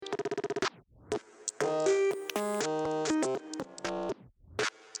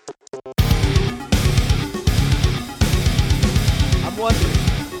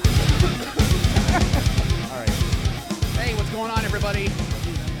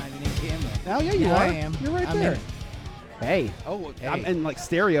Oh, yeah, you Yeah, are. I am. You're right I'm there. in. Hey. Oh, Hey. I'm in, like,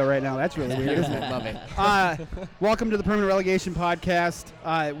 stereo right now. That's really weird, isn't it? Love it. Welcome to the Permanent Relegation Podcast.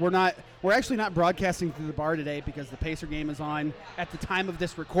 We're actually not broadcasting through the bar today because the Pacer game is on. At the time of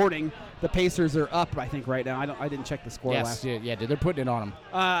this recording, the Pacers are up, I think, right now. I didn't check the score last. Yeah, dude, they're putting it on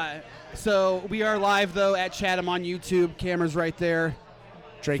them. So we are live, though, at Chatham on YouTube. Camera's right there.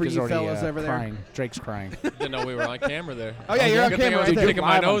 Drake for is you already fellas over there. crying. Drake's crying. Didn't know we were on camera there. Oh, yeah, you're on Good thing camera I was right there. picking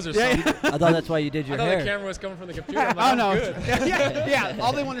my Live on. nose or something. I thought that's why you did I your thought hair. the camera was coming from the computer. I'm like, Oh, I'm no. good. yeah.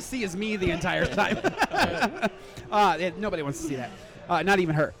 All they want to see is me the entire time. Nobody wants to see that. Not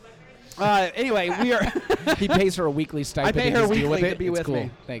even her. Anyway, we are. He pays her a weekly stipend. pay to her just deal weekly with to it. be It's with cool.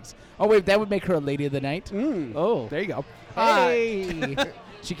 me. Thanks. Oh, wait, that would make her a lady of the night? Oh. There you go. Hey.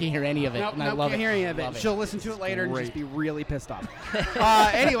 She can't hear any of it, Nope, and I love can't it. hear any of it. Love She'll listen to it later and just Great. be really pissed off.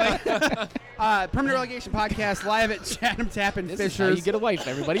 Anyway, Permanent Relegation Podcast live at Chatham Tap and This is how Fishers. you get a wife,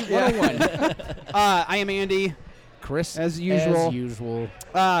 everybody. Yeah. 101. I am Andy. Chris, As usual. As usual.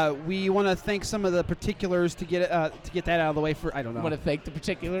 We want to thank some of the particulars to get that out of the way for, I don't know. I want to thank the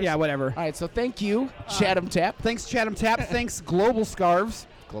particulars. Yeah, whatever. All right, so thank you, Chatham Tap. Thanks, Chatham Tap. Thanks, Global Scarves,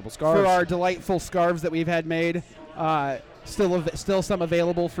 Global Scarves. for our delightful scarves that we've had made. Still some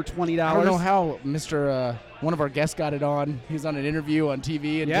available for $20. I don't know how Mr. One of our guests got it on. He was on an interview on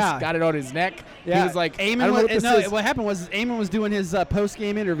TV and Yeah. just got it on his neck. Yeah. He was like, Eamon I don't know what this is. What happened was Eamon was doing his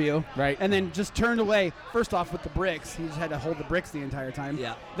post-game interview, Right. and then just turned away. First off with the bricks, he just had to hold the bricks the entire time.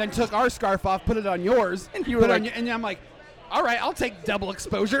 Yeah. Then took our scarf off, put it on yours, And you were put it on like- and I'm like, all right, I'll take double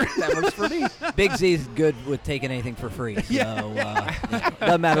exposure. That works for me. Big Z's good with taking anything for free. So,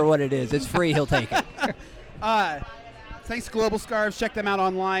 doesn't matter what it is. It's free. He'll take it. Thanks to Global Scarves. Check them out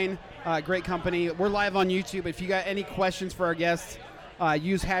online. Great company. We're live on YouTube. If you got any questions for our guests,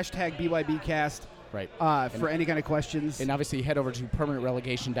 use hashtag BYBcast Right. for any kind of questions. And obviously head over to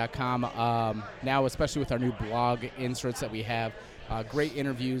permanentrelegation.com. Now, especially with our new blog inserts that we have, great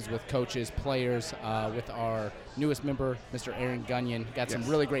interviews with coaches, players, with our newest member, Mr. Aaron Gunyon. Got some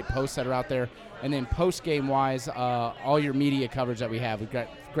really great posts that are out there. And then post-game wise, all your media coverage that we have. We've got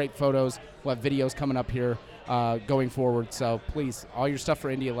great photos. We'll have videos coming up here going forward. So please, all your stuff for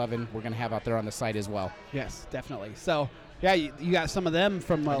Indy 11, we're going to have out there on the site as well. Yes, definitely. So, yeah, you got some of them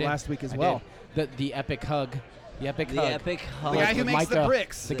from I did. last week as I well. did. The epic hug. The epic The hug. epic The hug. guy who with makes the Micah.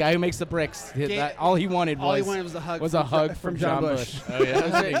 bricks. The guy who makes the bricks. Ga- All he wanted All he was wanted was a hug. a from hug from John Bush. Oh, yeah.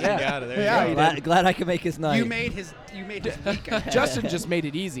 That's it, You yeah. got it. There Yeah, you he go. did. Glad I can make his night. You made his week. Justin just made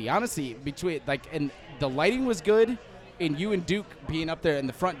it easy. Honestly, and the lighting was good, and you and Duke being up there in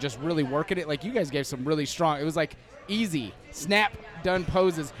the front just really working it. Like, you guys gave some really strong. It was like easy snap done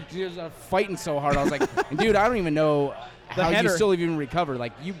poses. You guys are fighting so hard. I was like, and dude, I don't even know how you header. still even recovered.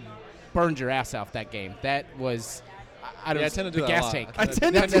 Like, you burned your ass off that game. That was. I don't Yeah, I know, tend to the do that a gas lot. tank. I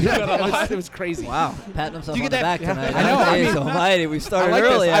tend to do that a lot. It was crazy. Wow, patting himself You on get the that- back tonight. I know, I Jeez mean- almighty, we I started like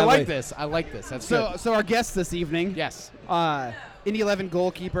early. this. I haven't like we? this. I like this. That's So, good. so our guest this evening, Yes. Indy 11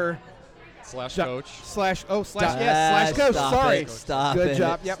 goalkeeper Slash Jo- coach. slash coach. Stop Sorry, it, Stop Good it,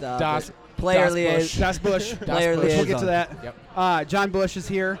 job, yep. stop Das- it. Player Das liaison. Bush. Das Bush. Player We'll get to liaison. that. Yep. John Bush is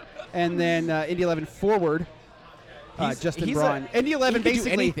here, and then Indy 11 forward. Justin he's Braun. Indy 11 he could do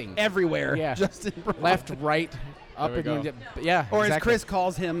basically anything. everywhere. Yeah. Justin Braun. Left, right, up, There we and go. yeah. Or as exactly. Chris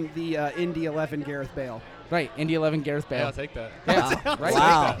calls him, the Indy 11 Gareth Bale. Right, Indy 11, Gareth Yeah, Bale. I'll take that. Yeah, right.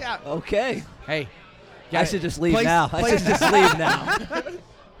 Wow. Yeah. Okay. Hey, I should just leave Place- now. I should just leave now.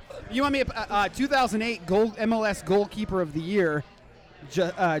 You want me 2008 MLS goalkeeper of the year,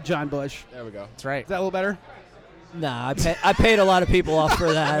 John Bush. There we go. that's right. Is that a little better? Nah, I paid a lot of people off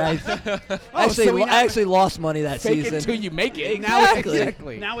for that. I so actually lost money that Fake season. it till you make it.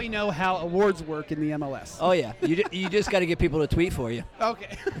 Exactly. Now we know how awards work in the MLS. Oh yeah, you just got to get people to tweet for you.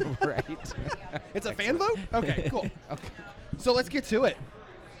 Okay. Right. It's a fan vote? Okay, cool. Okay. So let's get to it.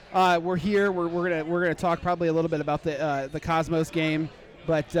 We're here. We're gonna talk probably a little bit about the Cosmos game,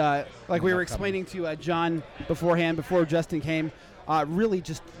 but like we were explaining to John beforehand, before Justin came, we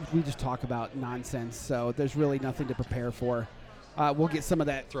just talk about nonsense. So there's really nothing to prepare for. We'll get some of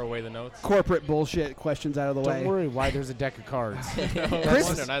that Throw away the notes. corporate bullshit questions out of the way. Don't worry why there's a deck of cards.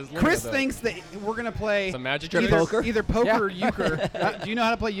 Chris thinks that we're gonna play Some magic either, tricks? poker? either poker Yeah. or euchre. Do you know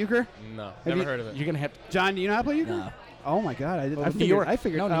how to play euchre? No, you- never heard of it. You're going to have John, do you know how to play euchre? No. Oh my God! I Well, New York. I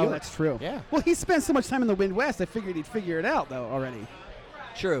figured. No, New oh, York. that's true. Yeah. Well, he spent so much time in the Wind West. I figured he'd figure it out though already.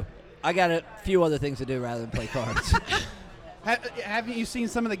 True. I got a few other things to do rather than play cards. Haven't you seen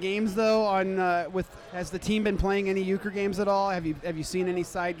some of the games though? Has the team been playing any euchre games at all? Have you seen any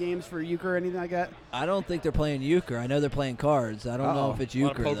side games for euchre or anything like that? I don't think they're playing euchre. I know they're playing cards. I don't know Uh-oh. if it's A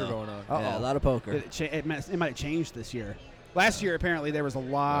lot of euchre poker though. going on. Yeah, a Uh-oh. lot of poker. It might have changed this year. Last year, apparently, there was a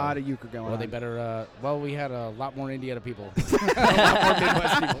lot of euchre going on. Well, they better. We had a lot more Indiana people. A lot more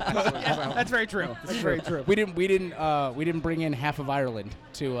Midwest people. Yeah, that's very true. That's very true. We didn't bring in half of Ireland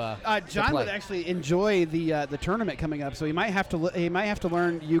to. John to play. would actually enjoy the tournament coming up, so he might have to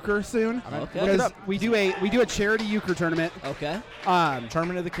learn euchre soon. Okay. Because we do a charity euchre tournament. Okay.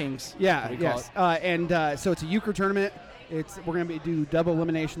 Tournament of the Kings. Yeah. we call Yes. So it's a euchre tournament. We're gonna do double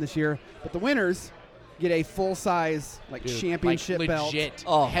elimination this year, but the winners get a full size Dude, championship like belt. legit,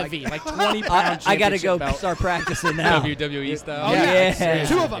 Oh, heavy, like 20-pound. I got to go belt. start practicing now. WWE style. Oh Yeah. yeah,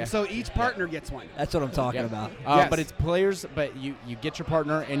 two of them. Yeah. So each partner gets one. That's what I'm talking Yeah. about. Yes. But it's players. But you get your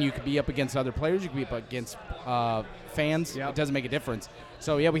partner, and you could be up against other players. You could be up against fans. Yep. It doesn't make a difference.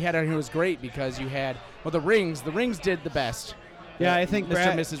 So yeah, we had it here. It was great because you had the rings. The rings did the best. Yeah, I think Mr. Brad,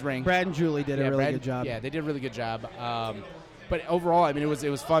 and Mrs. Ring. Brad and Julie did a really Brad- good job. Yeah, they did a really good job. But overall, I mean, it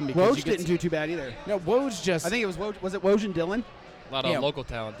was fun because Woj you didn't do too bad either. No, Woj just. I think it was Woj. Was it Woj and Dylan? A lot of Yeah. local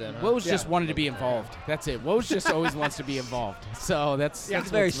talent then. Huh? Woj just Yeah. wanted to be involved. That's it. Woj just always wants to be involved. So that's Yeah. that's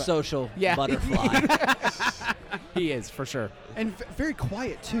It's very what's- social Yeah. butterfly. He is for sure. And very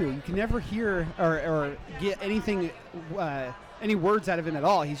quiet too. You can never hear or get anything, any words out of him at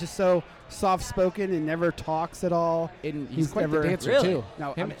all. He's just so soft-spoken and never talks at all. And He's he's quite never- the dancer Really? too.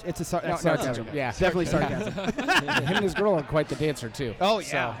 No, Him- it's no, it's sarcasm. yeah, It's definitely sarcasm. Him and his girl are quite the dancer too. Oh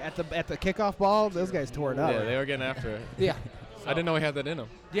yeah, So, at the kickoff ball, those guys tore it up. Yeah, they were getting after it. yeah. I didn't know he had that in him.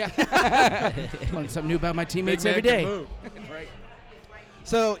 Yeah. Learn something new about my teammates Big every man day. can move.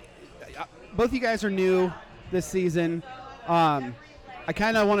 So, both of you guys are new this season. I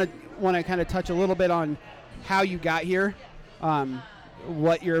kind of want to kind of touch a little bit on how you got here,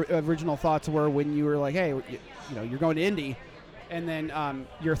 what your original thoughts were when you were like, hey, you're going to Indy, and then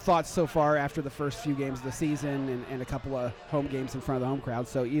your thoughts so far after the first few games of the season and a couple of home games in front of the home crowd.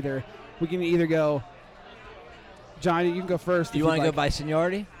 So we can either go, John, you can go first. You want want to go by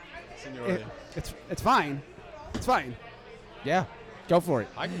seniority? Seniority. It's fine. It's fine. Yeah. Go for it.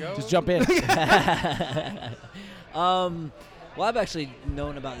 I can go. Just jump in. Well, I've actually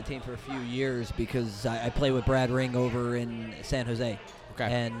known about the team for a few years because I play with Brad Ring over in San Jose.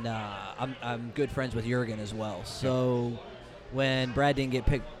 Okay. And I'm good friends with Jurgen as well. So when Brad didn't get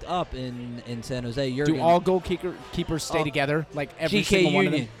picked up in San Jose, Jurgen... Do all goalkeepers stay together? Like every GK single one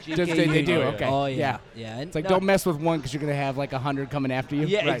of Union. them? GK They do. Union. Okay. Oh, yeah. Yeah. And It's like no, don't mess with one because you're gonna have like 100 coming after you.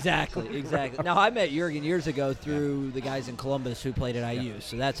 Yeah, Right. exactly. Now, I met Jurgen years ago through the guys in Columbus who played at IU,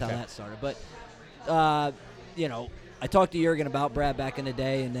 so that's how that started. But, I talked to Jurgen about Brad back in the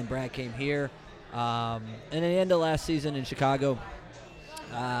day, and then Brad came here. And at the end of last season in Chicago,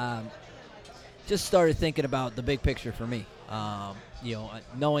 just started thinking about the big picture for me.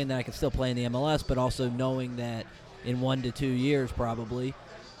 Knowing that I could still play in the MLS, but also knowing that in 1 to 2 years probably,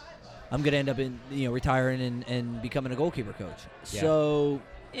 I'm going to end up retiring and becoming a goalkeeper coach. Yeah. So,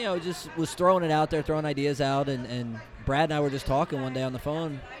 just was throwing it out there, throwing ideas out, and Brad and I were just talking one day on the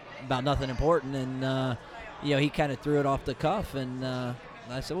phone about nothing important, and he kind of threw it off the cuff, and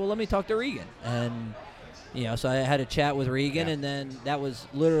I said, well, let me talk to Regan. And, so I had a chat with Regan, and then that was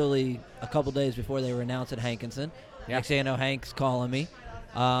literally a couple days before they were announced at Hankinson. Yeah. Next thing I know, Hank's calling me.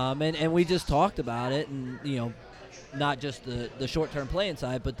 And we just talked about it, and, not just the short-term playing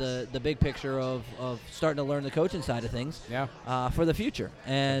side, but the big picture of starting to learn the coaching side of things for the future.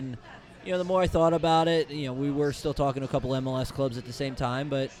 And, the more I thought about it, we were still talking to a couple MLS clubs at the same time,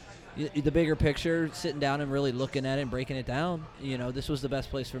 but the bigger picture, sitting down and really looking at it and breaking it down, this was the best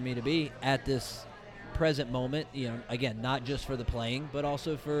place for me to be at this present moment, again, not just for the playing, but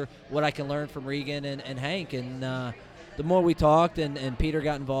also for what I can learn from Regan and Hank. And the more we talked and Peter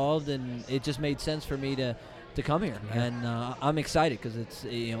got involved, and it just made sense for me to come here. Yeah. And I'm excited because it's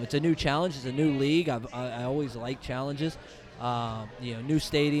it's a new challenge, it's a new league. I always like challenges. New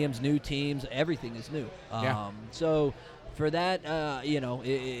stadiums, new teams, everything is new. So for that,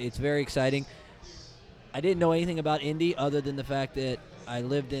 it's very exciting. I didn't know anything about Indy other than the fact that I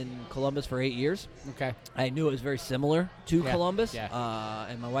lived in Columbus for 8 years. Okay. I knew it was very similar to Yeah, Columbus, yeah.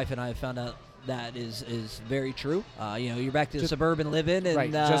 and my wife and I have found out that is very true. You're back to the suburban living, and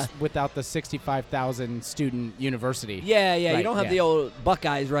Right. Just without the 65,000 student university. yeah, you Right, don't have yeah. the old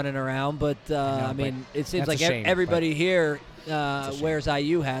Buckeyes running around, but know, but it seems that's like a shame, everybody here a shame. wears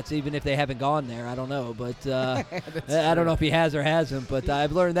IU hats, even if they haven't gone there. I don't know, but I don't know if he has or hasn't. But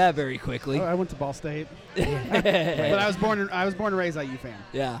I've learned that very quickly. I went to Ball State, but I was born and raised IU fan.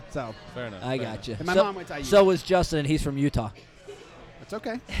 Yeah, So Fair enough. I fair got you. And my mom went to IU. So was Justin, and he's from Utah. it's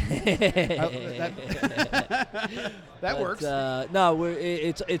okay. That works. No,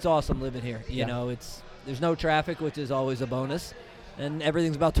 it's awesome living here. You Yeah. know, there's no traffic, which is always a bonus, and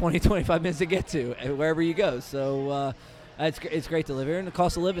everything's about 20, 25 minutes to get to wherever you go. So It's great to live here, and the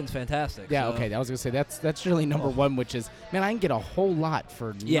cost of living's fantastic. Yeah, so. okay. I was gonna say that's really number one, which is, man, I can get a whole lot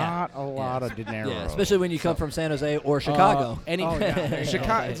for not a lot of dinero. Yeah, especially when you come from San Jose or Chicago.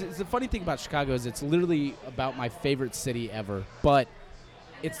 Chicago. It's the funny thing about Chicago is it's literally about my favorite city ever, but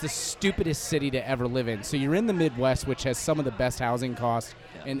it's the stupidest city to ever live in. So you're in the Midwest, which has some of the best housing costs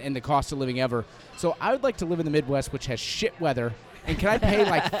and the cost of living ever. So I would like to live in the Midwest, which has shit weather. And can I pay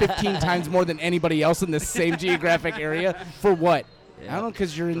like 15 times more than anybody else in the same geographic area for what? I don't know,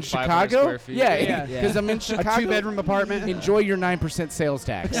 because you're in Chicago. Yeah, because I'm in Chicago. A 2-bedroom apartment. Enjoy your 9% sales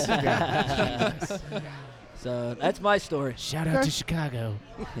tax. So that's my story. Shout out to Chicago.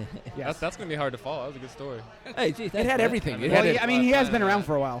 That's going to be hard to follow. That was a good story. Hey, gee, it had everything. He has been around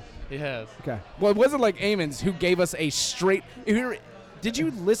for a while. He has. Okay. Well, it wasn't like Eamons, who gave us a straight. Did you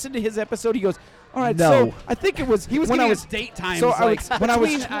listen to his episode? He goes, all right, so I think it was. He was when giving I was us date times. So when I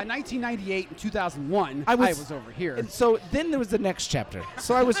was 1998 and 2001, I was over here. And so then there was the next chapter.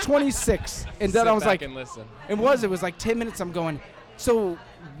 So I was 26, and then I was like, and listen. It was like 10 minutes. I'm going. So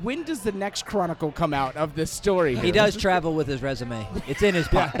when does the next chronicle come out of this story? He does travel with his resume. It's in his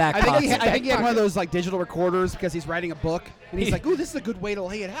back pocket. I think he had one of those like digital recorders because he's writing a book, and he's like, "Ooh, this is a good way to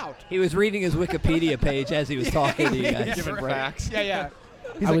lay it out." He was reading his Wikipedia page as he was talking to you guys. Different facts. Yeah.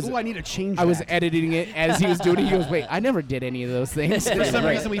 He's like, "Ooh, I need to change that." I was editing it as he was doing it. He goes, "Wait, I never did any of those things." For some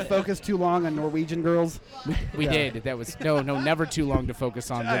reason, we focused too long on Norwegian girls. We did. That was never too long to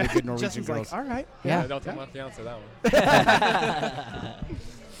focus on really good Norwegian Justin's girls. like, all right. Yeah, don't tell my fiance that one.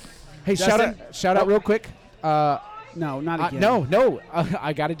 Hey, Justin? shout out real quick. No, not again. No.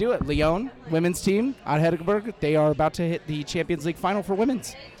 I got to do it. Lyon women's team out of Hedegaard. They are about to hit the Champions League final for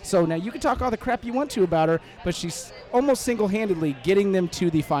women's. So now you can talk all the crap you want to about her, but she's almost single-handedly getting them to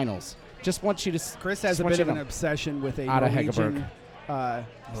the finals. Just want you to. Chris has a bit of an obsession with a Norwegian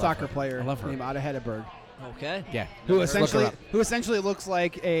soccer player named Ada Hedeberg. Okay. Yeah. Who essentially looks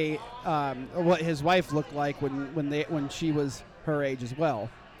like a what his wife looked like when she was her age as well.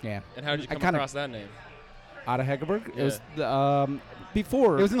 Yeah. And how did you come across that name? Ada Hegerberg? Yeah. It was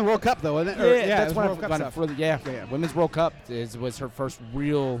before. It was in the World Cup, though, wasn't it? That's when World Cup stuff. Yeah. Women's World Cup was her first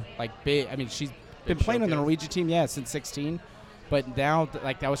real big. I mean, she's been playing on the Norwegian team, since 16, but now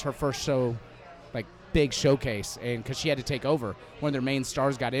that was her first big showcase, and because she had to take over, one of their main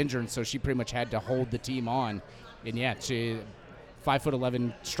stars got injured, so she pretty much had to hold the team on, and she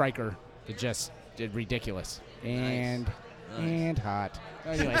 5'11" striker that just did ridiculous and hot.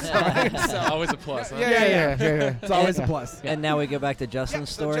 Anyway, it's always a plus. Huh? Yeah. It's always a plus. And now we go back to Justin's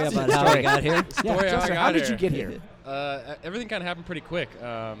story about how he got here. How did you get here? Everything kind of happened pretty quick.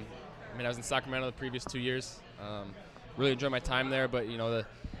 I was in Sacramento the previous 2 years. Really enjoyed my time there, but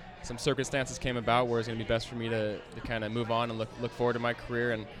some circumstances came about where it's going to be best for me to kind of move on and look forward to my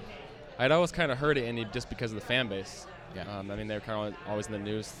career. And I'd always kind of heard it Indy just because of the fan base. Yeah. They were kind of always in the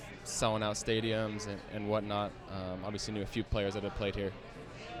news, selling out stadiums and whatnot. Obviously knew a few players that had played here.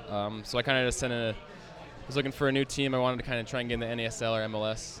 So I kind of just was looking for a new team. I wanted to kind of try and get in the NASL or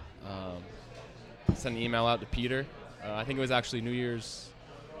MLS. Sent an email out to Peter. I think it was actually New Year's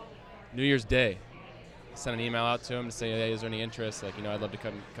Day. Sent an email out to him to say, hey, is there any interest? I'd love to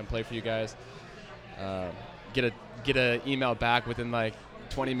come play for you guys. Get a email back within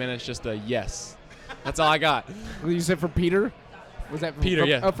 20 minutes, just a yes. That's all I got. You said for Peter? Was that Peter?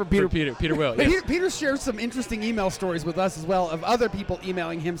 for Peter. Peter Will. But Yes. Peter shares some interesting email stories with us as well of other people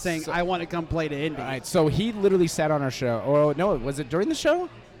emailing him saying, I want to come play to Indy. All right, so he literally sat on our show. Or no, was it during the show?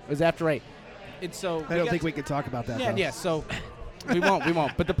 It was after 8. And so I don't think we could talk about that. Yeah, so we won't.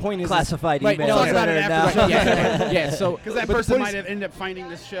 But the point is classified right, emails. Talk about it after. Yeah. So because that person might have ended up finding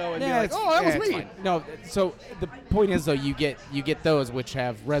this show and be like, "Oh, that was me." Fine. No, so the point is though, you get those which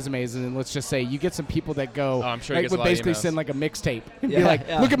have resumes, and let's just say you get some people that go, I'm sure he gets would a lot of basically emails. send a mixtape and be like,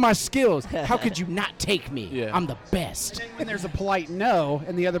 "Look at my skills. How could you not take me? Yeah. I'm the best." And there's a polite no,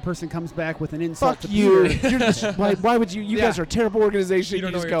 and the other person comes back with an insult Fuck to you. Peter. Why would you? You guys are a terrible organization. You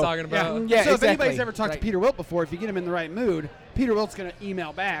don't know just what you're go, talking about. Yeah, So exactly. if anybody's ever talked to Peter Wilt before, if you get him in the right mood, Peter Wilt's going to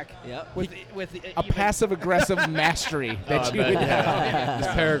email back with a passive-aggressive mastery that you would have.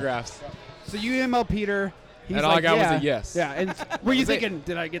 Just paragraphs. So you email Peter. He's And like, all I got was yeah. a yes. Yeah, and were you thinking,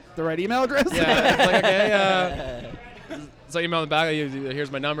 did I get the right email address? Yeah, it's like, okay. So email in the back.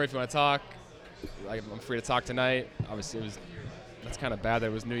 Here's my number if you want to talk. I'm free to talk tonight. Obviously, that's kind of bad that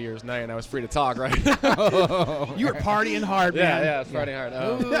it was New Year's night and I was free to talk, right? You were partying hard, man. Yeah, it's partying hard.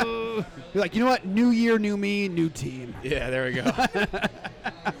 You're like, you know what? New year, new me, new team. Yeah, there we go.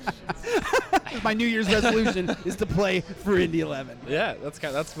 My New Year's resolution is to play for Indy 11. Yeah,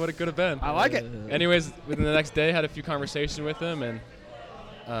 that's what it could have been. I like it. Anyways, within the next day, had a few conversations with him and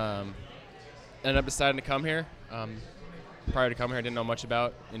ended up deciding to come here. prior to coming here, I didn't know much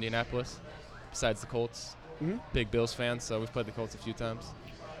about Indianapolis besides the Colts. Big Bills fan, so we've played the Colts a few times.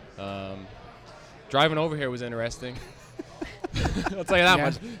 Driving over here was interesting. I'll tell you that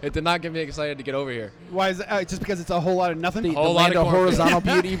much. It did not get me excited to get over here. Why is that? Just because it's a whole lot of nothing? The land of horizontal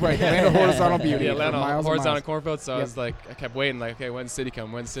beauty, right? The land of horizontal beauty. Yeah, land of horizontal miles. cornfield. So I was like, I kept waiting, like, okay, when's City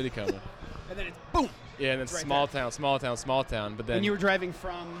coming? When's City coming? And then it's boom. Yeah, and then right small town. But then and you were driving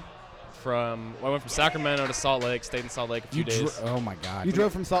well, I went from Sacramento to Salt Lake, stayed in Salt Lake a few days. Oh my God! You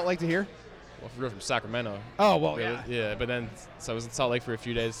drove from Salt Lake to here? Well, we drove from Sacramento. Oh well, really. yeah. Yeah, but then so I was in Salt Lake for a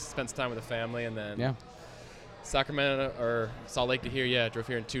few days, spent some time with the family, and then Sacramento or Salt Lake to here. Yeah, drove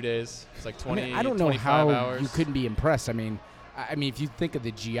here in 2 days. It's like 20. I don't know 25 how hours. you couldn't be impressed. I mean, if you think of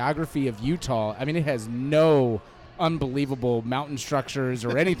the geography of Utah, I mean, it has no unbelievable mountain structures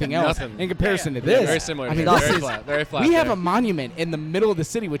or anything else in comparison to this. Very similar. I mean, very flat. We have a monument in the middle of the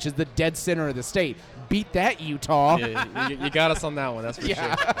city, which is the dead center of the state. Beat that, Utah. Yeah, you got us on that one, that's for sure.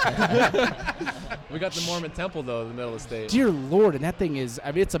 We got the Mormon temple, though, in the middle of the state. Dear Lord, and that thing is,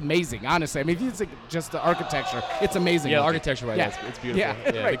 I mean, it's amazing, honestly. I mean, if you think just the architecture, it's amazing. Yeah, architecture-wise, it's beautiful. Yeah,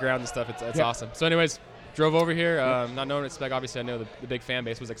 right. The ground and stuff, it's awesome. So anyways, drove over here, not knowing what to expect. Obviously, I know the big fan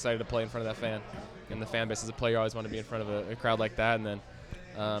base was excited to play in front of that fan. And the fan base as a player, always want to be in front of a crowd like that. And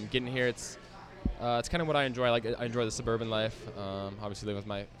then getting here, it's kind of what I enjoy. I enjoy the suburban life. Obviously, living with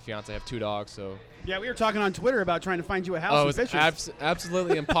my fiance, I have 2 dogs, so. Yeah, we were talking on Twitter about trying to find you a house. It's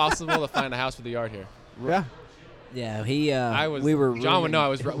absolutely impossible to find a house with a yard here. Yeah. Yeah, John would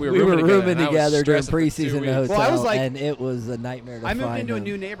know. We were rooming together during preseason in the hotel, well, I was like, and it was a nightmare to find. I moved into a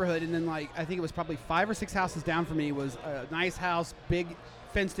new neighborhood, and then I think it was probably 5 or 6 houses down from me was a nice house, big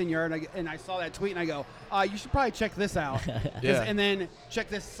fenced-in yard, and I saw that tweet, and I go, you should probably check this out. And then check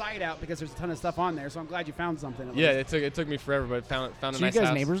this site out because there's a ton of stuff on there, so I'm glad you found something. Yeah, it took me forever, but found a nice house. So you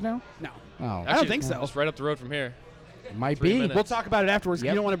guys neighbors now? No. Oh. Actually, I don't think so. It's right up the road from here. It might 3 be. minutes. We'll talk about it afterwards.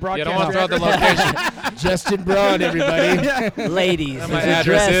 Yep. You don't want to broadcast. Yeah, don't want to throw out the location. Justin Braun, everybody. Ladies, his my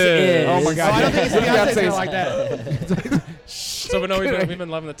address is. Oh my God! I don't think his Fiance's fiance's like that. So, but no, we've been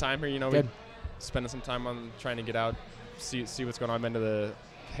loving the time here. You know, we're spending some time on trying to get out, see what's going on. I've been to the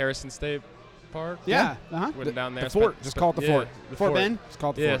Harrison State Park. Yeah. Went down there. The fort. Just call it the fort. The Fort Ben? Just call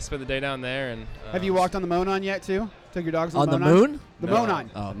it the Yeah, fort. spent the day down there. And Have you walked on the Monon yet, too? Took your dogs On the the Monon? moon? The No. Monon.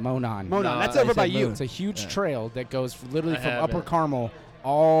 Oh, Monon. Monon. No, That's I over by said you. moon. It's a huge trail that goes literally I from have Upper it. Carmel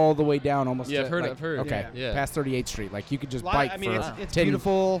all the way down almost Yeah, to, I've heard. Okay, Yeah. past 38th Street. Like, you could just Lot- bike I mean, for it's 10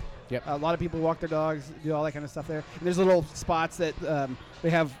 beautiful. Yep. A lot of people walk their dogs, do all that kind of stuff there. And there's little spots that they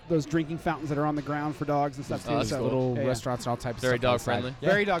have those drinking fountains that are on the ground for dogs and stuff too. that's So cool. little yeah, yeah. restaurants and all types Very of stuff. dog friendly.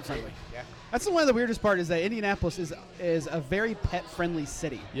 Very dog friendly. Yeah. That's one of the weirdest part is that Indianapolis is a very pet friendly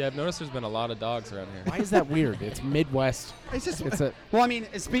city. Yeah, I've noticed there's been a lot of dogs around here. Why is that weird? It's Midwest. It's just It's a well, I mean,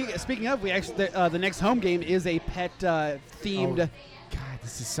 speaking of, we actually the next home game is a pet themed. God,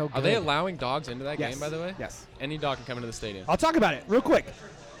 this is so good. Are they allowing dogs into that Yes. game, by the way? Yes. Any dog can come into the stadium. I'll talk about it real quick.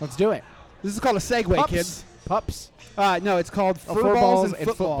 Let's do it. This is called a segue, Pups. kids. Pups. No, it's called Oh, Furballs and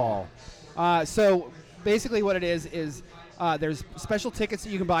football. So basically, what it is there's special tickets that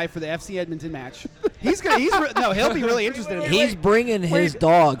you can buy for the FC Edmonton match. He'll be really interested in it. He's bringing his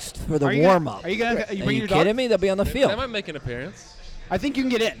dogs for the Are you warm gonna- up. Are you gonna? Are you Are bringing you your kidding dog? me? They'll be on the They field. might make an appearance. I think you can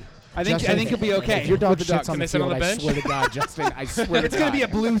get in. I think Justin, you'll be okay. If your dog with the shits dogs. on Can the they sit on field, the I bench? swear to God, Justin, I swear It's to going to God. be a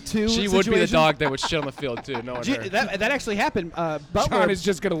blue 2 She would be the situation. dog that would shit on the field, too. No wonder. That actually happened. John Butler. is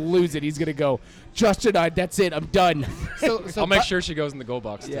just going to lose it. He's going to go, Justin, that's it. I'm done. So I'll make sure she goes in the goal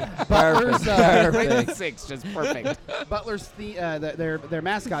box, too. Yeah, Butler's, perfect. Right in perfect. the 6, just perfect. Butler's their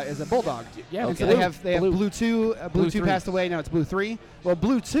mascot is a bulldog. Yeah, And so okay. they have blue 2. Blue 2 3. passed away. Now it's blue 3. Well,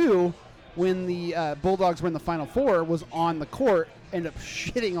 blue 2, when the Bulldogs were in the Final Four, was on the court. Ended up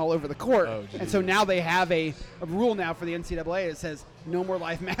shitting all over the court, Oh, and so now they have a rule now for the NCAA that says no more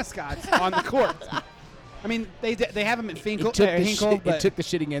live mascots on the court. I mean, they have them at Hinkle, It took the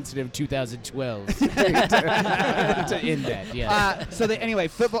shitting incident of 2012 to end that. Yeah. so anyway,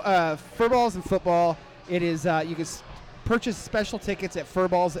 football, Furballs and football. It is you can purchase special tickets at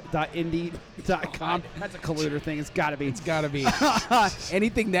furballs.indy.com. That's a colluder thing. It's got to be. It's got to be.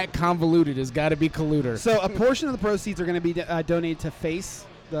 Anything that convoluted has got to be colluder. So a portion of the proceeds are going to be donated to FACE,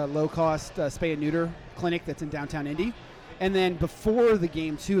 the low-cost spay and neuter clinic that's in downtown Indy. And then before the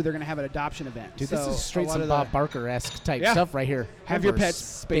game, too, they're going to have an adoption event. Dude, so this is straight a lot some of Bob Barker-esque type Yeah. stuff right here. Have your Over pets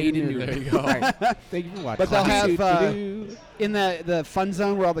spayed and neutered. There you go. Right. Thank you for watching. But they'll have Do-do-do. in the fun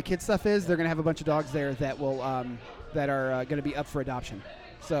zone where all the kid stuff is. They're going to have a bunch of dogs there that will that are going to be up for adoption.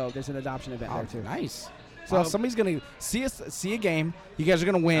 So there's an adoption event there too. Nice. So somebody's gonna see a game. You guys are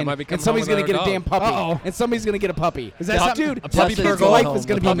gonna win, might be and coming somebody's home gonna with get a our damn dog. puppy, and somebody's gonna get a puppy. Is that something? Dude, A puppy kid's burgle life home. is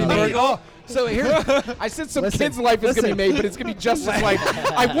gonna The be puppy made. burgle. So here, I said some Listen, kid's life is gonna be made, but it's gonna be Justin's life.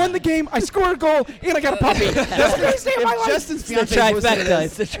 I won the game. I scored a goal, and I got a puppy. That's the greatest day of my life. Justin's It's the fiance listening to trifecta.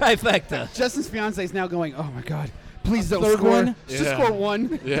 this, It's the trifecta. Justin's fiance is now going, oh my God, please don't Third score. one? Just Yeah. score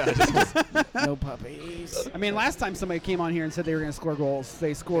one. Yeah. Just, No puppies. I mean, last time somebody came on here and said they were going to score goals,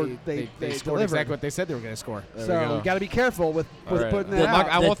 they scored. They scored delivered. exactly what they said they were gonna score. There we So go. you got to be careful with All right. putting The that mock-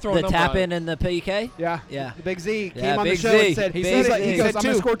 out. I won't throw a the number tap on in and the PK. Yeah. Yeah. The Big Z Yeah, came on the Big show Z. and said, He he said goes, two. I'm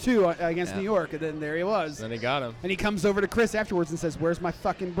going to score 2 against Yeah. New York. And then there he was. then he got him. And he comes over to Chris afterwards and says, where's my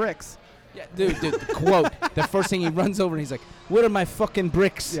fucking bricks? Yeah, dude, the quote. The first thing he runs over and he's like, "What are my fucking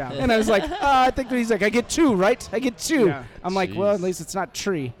bricks?" Yeah. And I was like, I think that he's like, "I get 2, right? I get 2." Yeah. I'm like, well, at Jeez. least it's not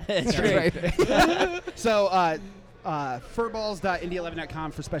tree. It's Right. So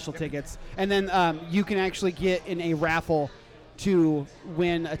furballs.indy11.com for special tickets. And then you can actually get in a raffle to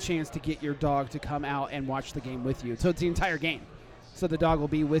win a chance to get your dog to come out and watch the game with you. So it's the entire game. So the dog will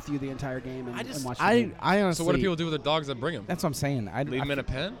be with you the entire game and watch the game. I honestly. So what do people do with the dogs that bring them? That's what I'm saying. Leave them in a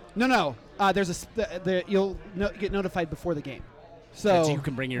pen? No. There's you'll get notified before the game. So you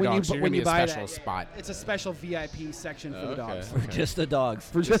can bring your when dog. So you're when gonna you be a buy special that, spot. It's a special VIP section for the dogs. For just the dogs.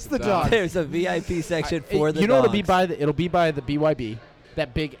 For just the the dogs. There's a VIP section for the You know, dogs. it'll be by the BYB,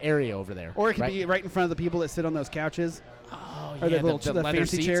 that big area over there. Or it could right? be right in front of the people that sit on those couches. Oh, or the yeah, little the the leather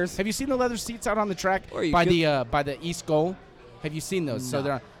fancy seats. chairs. Have you seen the leather seats out on the track Or you by could- the East goal? Have you seen those? So No.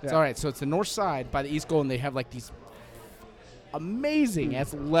 they're it's Yeah. all right. So it's the north side by the East goal, and they have like these amazing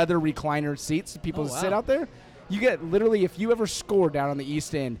ass leather recliner seats. People Oh, sit wow. out there. You get literally, if you ever score down on the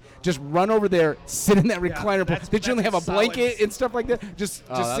East End, just run over there, sit in that Yeah, recliner. that's- Did you only have a that's solid. blanket and stuff like that? Just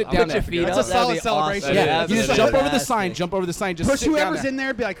that- sit I'll down Put there. your feet That's up. a That'd solid be celebration. awesome. Yeah, Yeah, that's you just it. jump over the Fantastic. sign. Jump over the sign. Just Push sit down whoever's there. in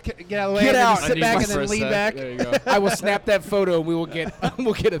there, be like, get out of the way, Get and then out. just sit I back need and then my lean first back. set. There you go. I will snap that photo, and we will get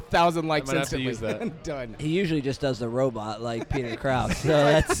 1,000 likes I might have to instantly. use that. Done. He usually just does the robot like Peter Krause, so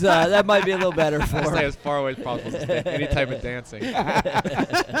that's that might be a little better for Stay him. as far away as possible from any type of dancing.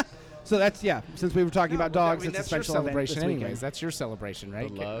 So that's, since we were talking about dogs, it's a that's your special event celebration, this weekend. anyways. That's your celebration, right?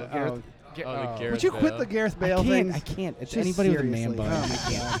 The love. Gareth- Oh, Ga- the oh. Gareth Would you quit Bale. the Gareth I Bale can't. thing? I can't. It's Just anybody with a man seriously. bun. Oh,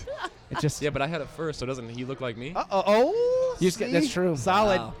 I can't. It just. Yeah, but I had it first, so doesn't he look like me? Oh, You just get- that's see? true.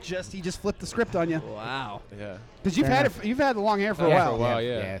 Solid. Wow. He just flipped the script on you Wow. Yeah. because you've Fair had enough. you've had the long hair for a Yeah, while. for a while.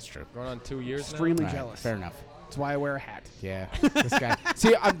 yeah, yeah. it's true. Going on 2 years Extremely Right, jealous. Fair enough. That's why I wear a hat. Yeah, this guy.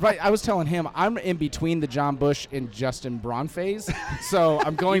 See, I was telling him I'm in between the John Bush and Justin Braun phase, so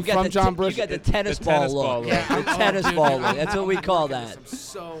I'm going You've got from John Bush. You got the tennis the ball tennis look. ball look. Yeah, The tennis dude, ball dude, look. That's what we call that. I'm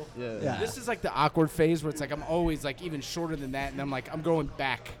so. Yeah. This is like the awkward phase where it's like I'm always like even shorter than that, and I'm like I'm going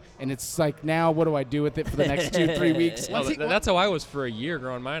back, and it's like now what do I do with it for the next 2-3 weeks? Oh, that's how I was for a year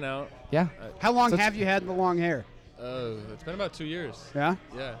growing mine out. Yeah. How long So it's- have you had the long hair? It's been about 2 years. Yeah.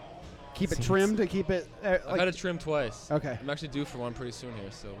 Yeah. Keep it trimmed to keep it. I've had it trimmed twice. Okay. I'm actually due for one pretty soon here,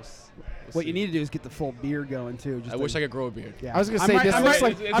 so we'll What see. you need to do is get the full beard going too. Just I wish I could grow a beard. Yeah. I was gonna I'm say right- this I'm looks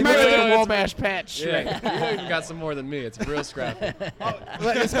right- like I'm you right- look like it's- a Wabash patch. Yeah, you even got some more than me. It's real scrappy.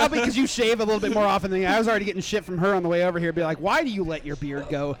 But it's probably because you shave a little bit more often than me. I was already getting shit from her on the way over here. Be like, why do you let your beard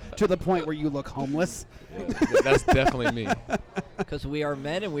go to the point where you look homeless? That's definitely me. Because we are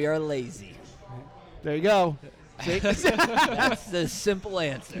men and we are lazy. There you go. That's the simple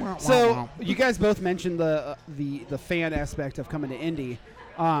answer. So you guys both mentioned the fan aspect of coming to Indy.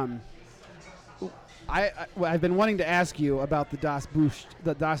 I've been wanting to ask you about the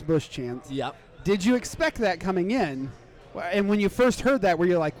Das Bush chant. Yep. Did you expect that coming in? And when you first heard that, were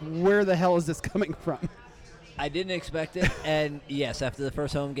you like, where the hell is this coming from? I didn't expect it, and yes, after the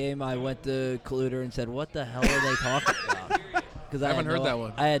first home game, I went to Cluter and said, "What the hell are they talking about?" Because I haven't heard that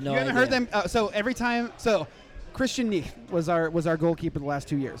one. I had no You haven't idea. heard them. So every time, Christian Nich was our goalkeeper the last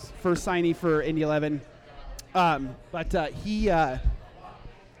 2 years. First signee for Indy 11, but he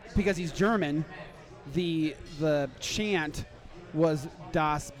because he's German, the chant was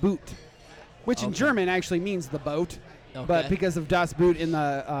Das Boot, which in Okay. German actually means the boat. Okay. But because of Das Boot in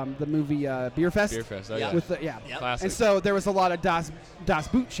the movie Beer Fest, Beer Fest. Oh, Yeah. yeah. with Yep. Classic. and so there was a lot of Das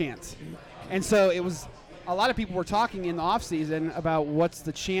Boot chants. And so it was a lot of people were talking in the off season about what's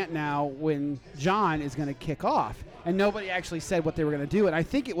the chant now when John is going to kick off. And nobody actually said what they were going to do. And I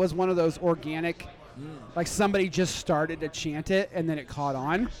think it was one of those organic, like somebody just started to chant it and then it caught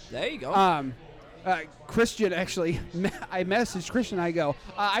on. There you go. Christian, actually, I messaged Christian. I go,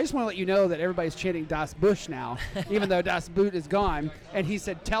 I just want to let you know that everybody's chanting Das Bush now, even though Das Boot is gone. And he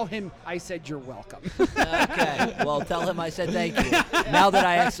said, tell him I said you're welcome. Okay. Well, tell him I said thank you. Now that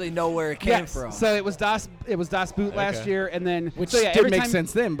I actually know where it came from. So it was Das Boot last year, and then which so yeah, didn't make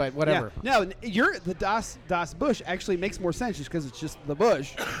sense then, but whatever. Yeah. No, the Das Bush actually makes more sense just because it's just the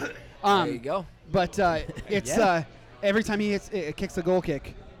Bush. There you go. But it's every time he kicks a goal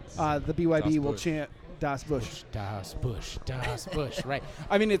kick, the BYB will chant Das Bush. Das Bush, Das Bush, right.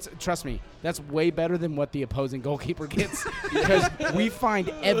 I mean, trust me, that's way better than what the opposing goalkeeper gets because we find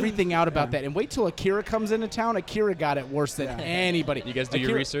everything out about that. And wait till Akira comes into town. Akira got it worse than anybody. You guys do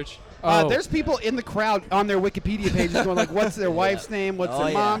your research? There's people in the crowd on their Wikipedia pages going like, what's their wife's name? What's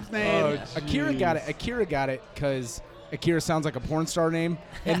their mom's name? Akira got it. Akira got it because Akira sounds like a porn star name,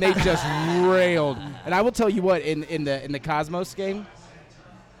 and they just railed. And I will tell you what, in the Cosmos game.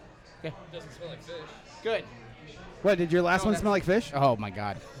 It doesn't smell like fish. Good. What, did your last one smell like fish? Oh my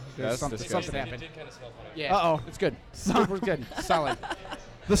God. Something happened. It did kind of smell funny. Yeah. Uh-oh. It's good. Super good. Solid.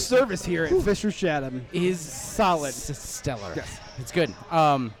 The service here at Fisher Chatham Is solid. stellar. Yes. It's good.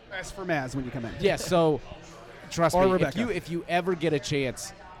 Ask for Maz when you come in. Yeah, so trust Or me, Rebecca. if you ever get a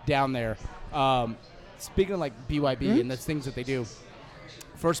chance down there, speaking of like BYB and the things that they do,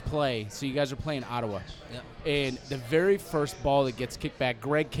 first play, so you guys are playing Ottawa. Yep. And the very first ball that gets kicked back,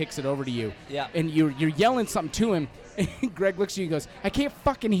 Greg kicks it over to you. Yeah. And you're yelling something to him, and Greg looks at you and goes, I can't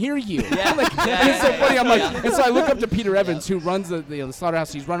fucking hear you. Yeah. And it's so funny. I'm like, and so I look up to Peter Evans, who runs the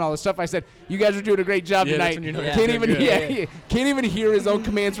slaughterhouse. He's run all this stuff. I said, you guys are doing a great job Yeah, that's tonight. when you know Can't you're even doing good. can't even hear his own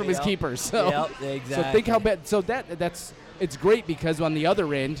commands from his keeper. So, exactly. so think how bad. So that's it's great because on the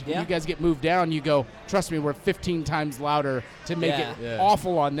other end, when you guys get moved down, you go, trust me, we're 15 times louder to make it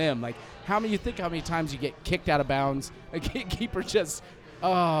awful on them. Like, how many times you get kicked out of bounds? A keeper just,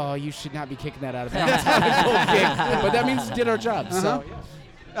 oh, you should not be kicking that out of bounds. But that means we did our job. So,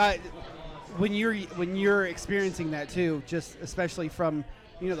 When you're experiencing that too, just especially from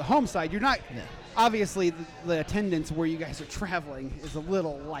the home side, you're not obviously the attendance where you guys are traveling is a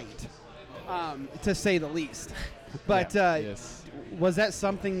little light, to say the least. But was that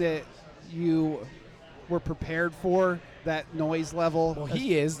something that you were prepared for? That noise level? well,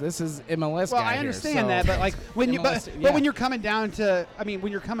 he is. This is MLS. Well, guy I understand here, so. that, but like when MLS, but when you're coming down to,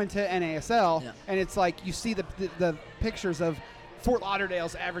 when you're coming to NASL, and it's like you see the pictures of Fort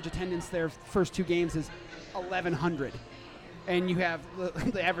Lauderdale's average attendance their first two games is 1,100, and you have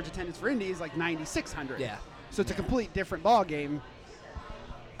the average attendance for Indy is like 9,600. Yeah. So it's a complete different ball game.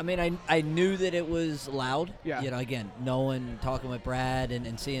 I mean, I knew that it was loud. Yeah. Again, knowing, talking with Brad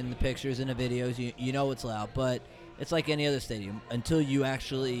and seeing the pictures and the videos, you know it's loud. But it's like any other stadium. Until you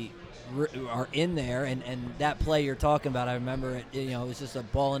actually are in there, and that play you're talking about, I remember it. It was just a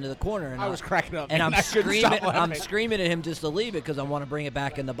ball into the corner. And I was cracking up. And man. I'm screaming. I'm screaming at him just to leave it because I want to bring it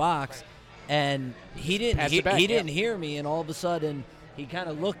back in the box. And he didn't hear me, and all of a sudden he kind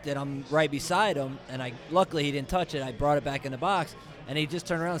of looked at him right beside him, and luckily he didn't touch it. I brought it back in the box. And he just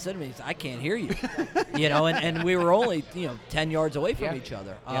turned around and said to me, I can't hear you. And we were only, 10 yards away from each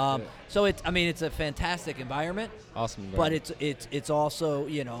other. So it's a fantastic environment. Awesome But environment. it's also,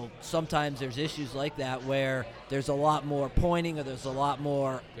 sometimes there's issues like that where there's a lot more pointing or there's a lot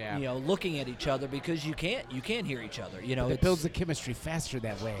more, looking at each other because you can't hear each other. It builds the chemistry faster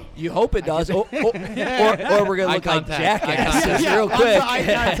that way. You hope it does. or we're going to look like jackasses real quick. Eye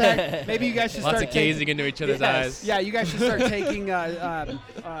contact. Maybe you guys should Lots start of gazing into each other's eyes. Yeah, you guys should start taking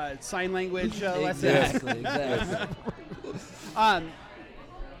sign language lessons. Exactly.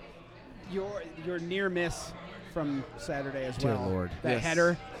 Your near miss from Saturday as Dear well. Lord. That Yes.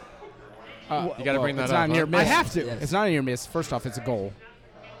 header. You got to bring that it's up. not a near huh? miss. I have to. It's not a near miss. First off, it's a goal.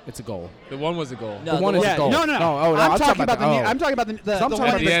 It's a goal. The one was a goal. No, the one is Yeah, a goal. no. Oh, I'm talking about the. oh. I'm talking about the So I'm the talking one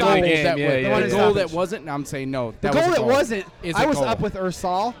about the the end goal of the game, that yeah, was yeah, the yeah. goal that stoppage. wasn't. I'm saying no. The That goal was a that goal. wasn't. Is I a was goal. up with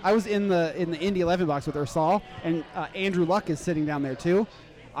Ursal. I was in the Indy 11 box with Ursal, and Andrew Luck is sitting down there too.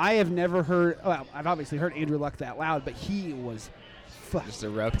 I have never heard. Well, I've obviously heard Andrew Luck that loud, but he was Just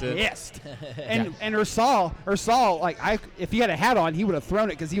erupted. pissed. And Ursal, like if he had a hat on, he would have thrown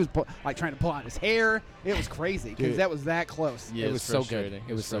it because he was trying to pull out his hair. It was crazy because Dude. that was that close. Yeah, It was so good. frustrating.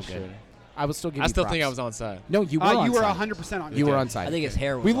 It was so good. frustrating. I was still giving I you still props. think I was onside. No, you were You were onside. 100% on. You were Okay. onside. I think his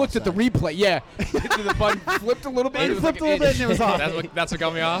hair was We looked at the offside. replay. Yeah. The button flipped a little bit. It flipped a little bit and it was off. That's what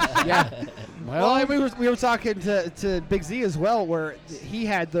got me off. Yeah. Well, we were talking to Big Z as well, where he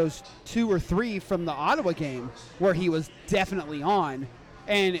had those 2 or 3 from the Ottawa game where he was definitely on,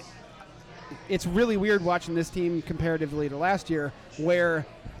 and it's really weird watching this team comparatively to last year, where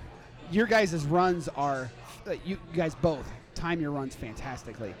your guys' runs are you guys both time your runs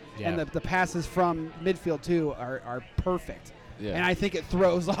fantastically. Yeah. And the passes from midfield too are perfect. Yeah. And I think it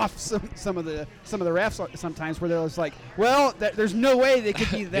throws off some of the refs sometimes where they're just like, well, there's no way they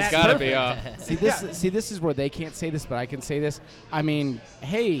could be that. It's gotta perfect. be. See, this is where they can't say this, but I can say this. I mean,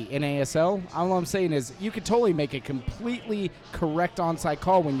 hey, in ASL, all I'm saying is you could totally make a completely correct onside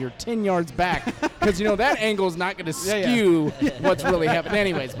call when you're 10 yards back because, that angle is not going to skew what's really happening.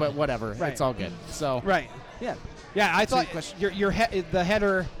 Anyways, but whatever. Right. It's all good. So, Right. yeah. Yeah, I thought question. the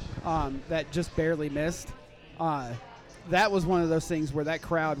header that just barely missed, that was one of those things where that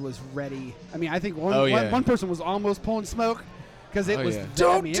crowd was ready. I mean, I think one person was almost pulling smoke because it was. Yeah.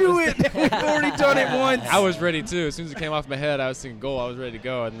 Don't do it. We've already done it once. I was ready too. As soon as it came off my head, I was thinking goal. I was ready to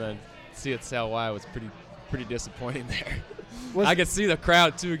go, and then see it sail wide was pretty disappointing there. I could see the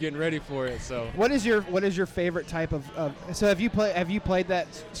crowd too getting ready for it. So what is your favorite type of? So have you played that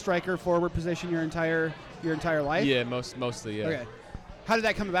striker forward position your entire life? Yeah, mostly. Yeah. Okay. How did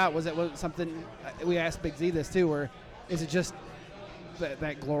that come about? Was it something we asked Big Z this too, or is it just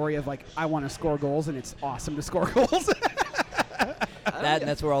that glory of like I want to score goals and it's awesome to score goals?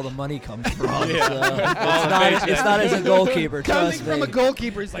 That's where all the money comes from. Yeah. So it's not as a goalkeeper. Coming Trust from me. a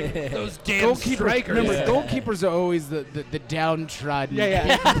goalkeeper, it's like those damn strikers. Remember, goalkeepers are always the downtrodden.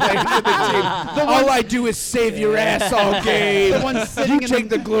 Yeah. players of the team. All I do is save your ass all game. The one sitting You in take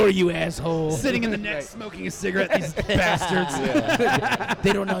the glory, you asshole. sitting in the net smoking a cigarette. These bastards.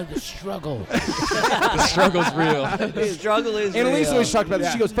 They don't know the struggle. The struggle's real. The struggle is And Elise real. always talked about this.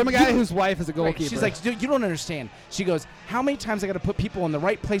 Yeah. She goes, from a guy whose wife is a goalkeeper. She's like, dude, you don't understand. She goes, how many times I got to put people in the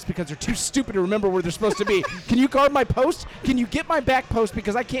right place because they're too stupid to remember where they're supposed to be? Can you guard my post? Can you get my back post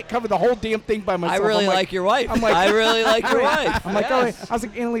because I can't cover the whole damn thing by I myself? really I'm like your wife. I'm like- I really like your wife. I'm like, Yes. all right. I was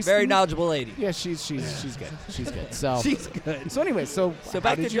like, Annalise. Very knowledgeable lady. Yeah, she's good. She's good. So she's good. so anyway, so So how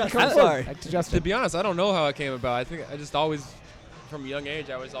back to did you Justin. become I'm pro? sorry. Back to To Justin. be honest, I don't know how it came about. I think I just always, from a young age,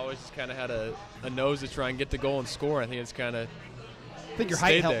 I was always just kind of had a nose to try and get the goal and score. I think it's kind of I think your height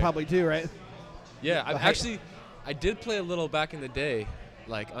stayed helped there. probably too, right? Yeah, The height. I did play a little back in the day,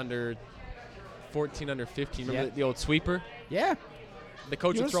 like under 14, under 15. Remember Yeah. the old sweeper? Yeah. The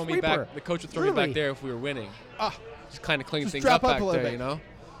coach You're would a throw me sweeper. back. The coach would throw me Really? back there if we were winning. Ah, Just kind of clean Just things drop up up back a little there, bit. you know.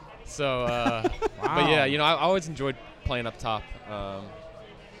 So, Wow. but yeah, I always enjoyed playing up top.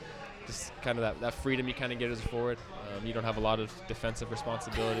 Just kind of that freedom you kind of get as a forward. You don't have a lot of defensive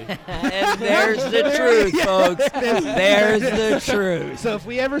responsibility. And there's the truth, folks. There's the truth. so if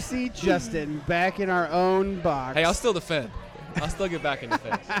we ever see Justin back in our own box, Hey, I'll still defend. I'll still get back in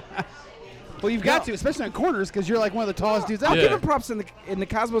defense. well, you've got to, especially on corners, because you're like one of the tallest dudes out I'll Yeah. give him props in the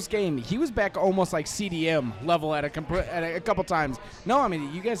Cosmos game. He was back almost like CDM level at a couple times. No, I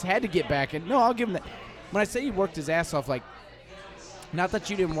mean you guys had to get back, and no, I'll give him that. When I say he worked his ass off, like not that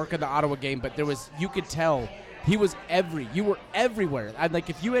you didn't work in the Ottawa game, but you could tell he was you were everywhere. Like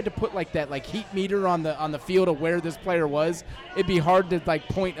if you had to put like that like heat meter on the field of where this player was, it'd be hard to like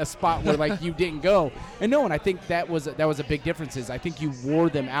point a spot where like you didn't go. And I think that was a big difference. Is I think you wore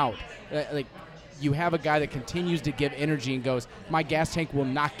them out. Like you have a guy that continues to give energy and goes, my gas tank will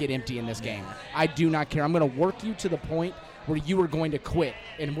not get empty in this game. I do not care. I'm going to work you to the point where you are going to quit,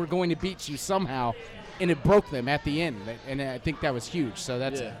 and we're going to beat you somehow. And it broke them at the end, and I think that was huge. So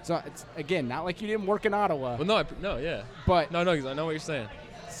that's so it's again not like you didn't work in Ottawa, Well, yeah. but No, I know what you're saying.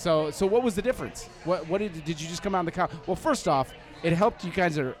 so what was the difference? What did you just come out in the Well, first off, it helped you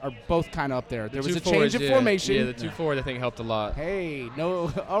guys are both kind of up there. There was a change of formation. Yeah, the 2-4 I think helped a lot. Hey,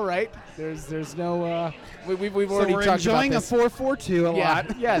 no, all right. There's no. We've So already we're talked enjoying about this. a 4-4-2 a lot.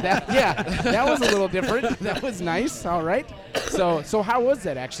 That was a little different. That was nice. All right. So how was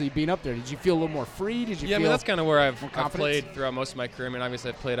that actually being up there? Did you feel a little more free? Did you Yeah, I feel mean that's kind of where I've confidence? played throughout most of my career. I mean,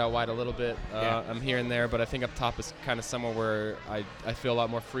 obviously I've played out wide a little bit. Yeah. I'm here and there, but I think up top is kind of somewhere where I feel a lot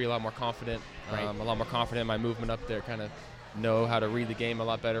more free, a lot more confident. Right. A lot more confident in my movement up there. Kind of know how to read the game a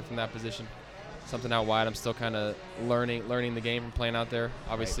lot better from that position. Something out wide, I'm still kind of learning the game from playing out there.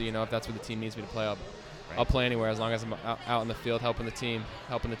 Obviously, if that's where the team needs me to play, I'll play anywhere as long as I'm out in the field helping the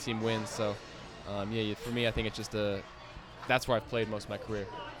team win. So, for me, I think it's just that's where I've played most of my career.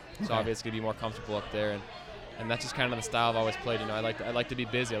 So obviously, be more comfortable up there, and that's just kind of the style I've always played. I like to be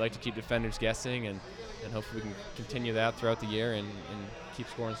busy. I like to keep defenders guessing, and hopefully we can continue that throughout the year and keep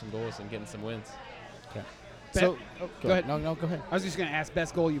scoring some goals and getting some wins. Okay. So, Go ahead. No, go ahead. I was just going to ask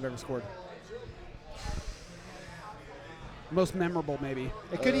best goal you've ever scored. Most memorable, maybe.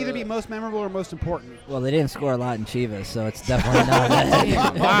 It could either be most memorable or most important. Well, they didn't score a lot in Chivas, so it's definitely not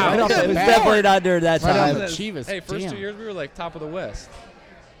that. Wow. Right off the It was bat. definitely not during that Right time. on the Chivas. Hey, first Damn. 2 years we were like top of the West.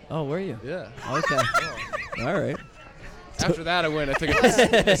 Oh, were you? Yeah. Okay. All right. After that, I went. I took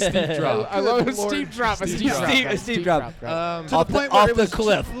a steep drop. I love a steep drop. A steep drop. Off the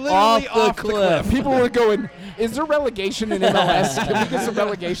cliff. Off the cliff. People were going, is there relegation in MLS? Can we get some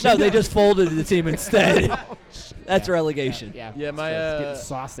relegation? No, they just folded the team instead. That's relegation. Yeah, my getting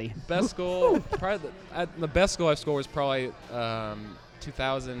saucy. best goal, probably the best goal I scored was probably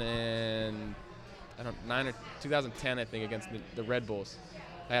 2009 or 2010, I think, against the Red Bulls.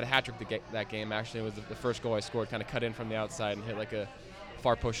 I had a hat trick that game. Actually, it was the first goal I scored. Kind of cut in from the outside and hit like a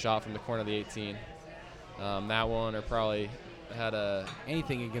far post shot from the corner of the 18. That one, or probably had a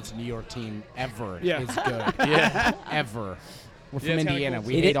anything against a New York team ever Yeah. is good. yeah. We're from Yeah, it's kinda Indiana. cool.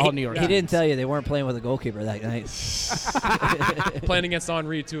 We hate all New York He teams. didn't tell you they weren't playing with a goalkeeper that night. Playing against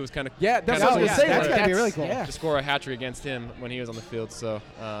Henri too was kind of Yeah, that's kinda what I was cool gonna say. That's like, gotta be really cool. Yeah. to score a hat trick against him when he was on the field. So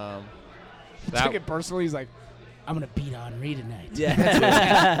He took it personally. He's like, I'm gonna beat Henri tonight.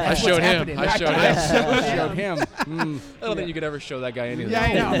 Yeah. I showed him. happening. I showed him. I showed him. I don't think you could ever show that guy anything. Yeah,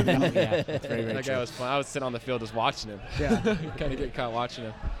 I know. Yeah, that's very, very That true. guy was fun. I was sitting on the field just watching him. Yeah. Kind of get caught watching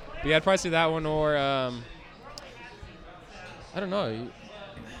him. But yeah, I'd probably say that one, or I don't know. I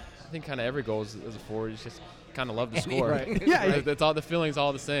think kind of every goal as a forward, you just kind of love to score. Right. Yeah. It's all the feelings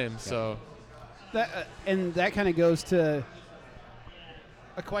all the same. So And that kind of goes to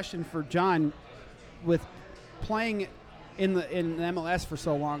a question for John, with playing in the MLS for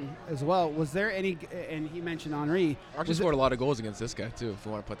so long as well. Was there any? And he mentioned Henri. Archie scored a lot of goals against this guy too. If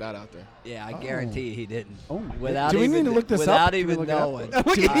you want to put that out there. Yeah, I guarantee he didn't. Oh my Without Do we even, need to look this without up? Can we even look it up? knowing.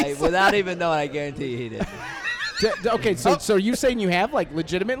 Okay. Without even knowing, I guarantee he didn't. Okay, so are you saying you have, like,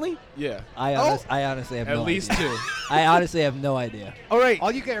 legitimately? Yeah. I honestly have At no least idea. two. I honestly have no idea. All right.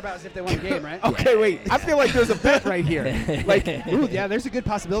 All you care about is if they won a game, right? Okay, wait. I feel like there's a bet right here. Like, Ooh, yeah, there's a good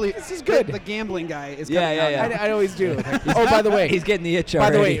possibility. This is good. The gambling guy is Yeah, coming yeah, out yeah. now. I always do. Oh, by the way. He's getting the itch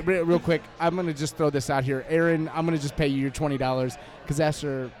By the already. way, real quick, I'm going to just throw this out here. Aaron, I'm going to just pay you your $20 because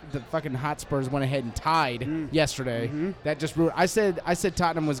after the fucking Hotspurs went ahead and tied yesterday, that just ruined. I said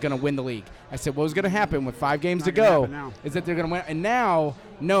Tottenham was going to win the league. I said what was going to happen with 5 games to Not gonna go happen now. is that they're going to win. And now,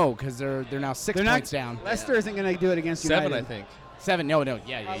 no, because they're now 6 They're not- points down. Leicester isn't going to do it against 7, United. I think. 7, no,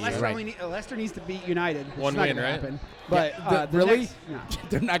 yeah, you're Leicester, right. Leicester needs to beat United. Which One is not win, gonna right? Happen. But Yeah, the really? next- no.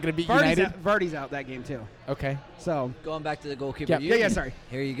 They're not going to beat Vardy's United? out, Vardy's out that game too. Okay. So Going back to the goalkeeper. Yeah, yeah, sorry.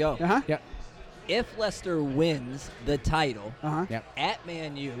 Here you go. Uh-huh. Yeah. If Leicester wins the title Uh-huh. Yep. at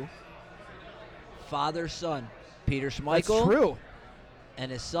Man U, father, son, Peter That's Schmeichel, true.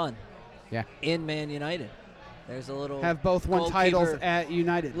 and his son Yeah. in Man United. There's a little Have both won goalkeeper- titles at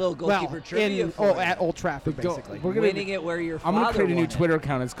United. little goalkeeper well, trivia in, for you. at Old Trafford, Go- basically. we're gonna- winning it where your I'm father going to create a new won it. Twitter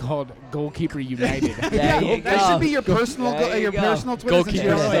account. It's called Goalkeeper United. There you that go. should be your personal, There you your go. personal Twitter. since you Goalkeepers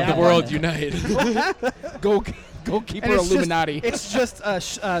don't really of have the one. world unite. Goalkeeper And it's Illuminati. Just, it's just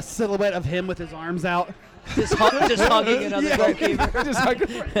a silhouette of him with his arms out. just hugging another Yeah. goalkeeper. Just like- We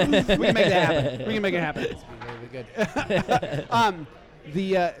can make that happen. We can make it happen. really good.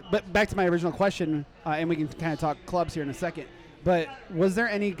 But back to my original question, and we can kind of talk clubs here in a second. But was there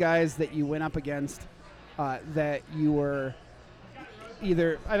any guys that you went up against that you were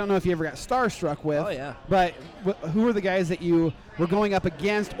either, I don't know if you ever got starstruck with, Oh, yeah. but who were the guys that you were going up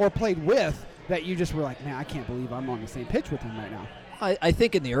against or played with that you just were like, man, I can't believe I'm on the same pitch with him right now? I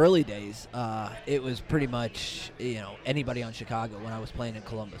think in the early days, it was pretty much anybody on Chicago when I was playing in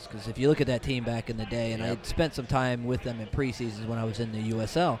Columbus. Because if you look at that team back in the day, and I spent some time with them in preseasons when I was in the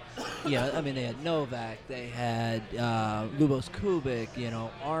USL. I mean they had Novak, they had Lubos Kubik,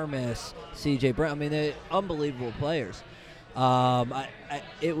 Armis, CJ Brown. I mean they're unbelievable players.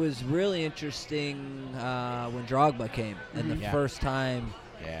 It was really interesting when Drogba came and the Yeah. first time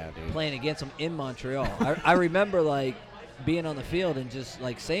Yeah, dude. playing against him in Montreal. I remember being on the field and just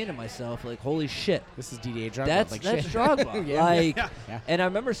saying to myself holy shit, This is Didier Drogba. that's shit. Drogba. Yeah. Yeah. And I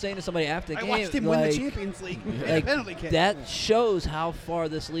remember saying to somebody after the I game, watched him win the Champions League. like, penalty kick. that shows how far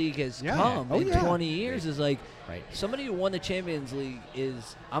this league has Yeah. come Oh, in yeah. 20 years. Is Right. somebody who won the Champions League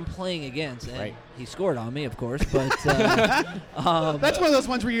is I'm playing against, and Right. he scored on me, of course, but That's one of those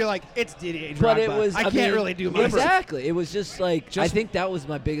ones where you're like, it's Didier Drogba. but it was I can't mean, really do much. exactly. It was just I Just- think that was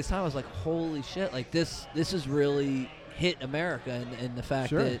my biggest time. I was like, holy shit! This is really hit America, and the fact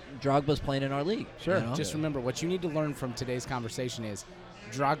Sure. that Drogba's playing in our league. Sure. Just remember, what you need to learn from today's conversation is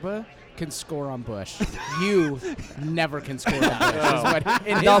Drogba can score on Bush. You never can score on Bush. But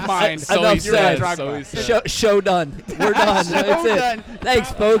in his mind, enough said. Drogba. Show done. We're done. That's it.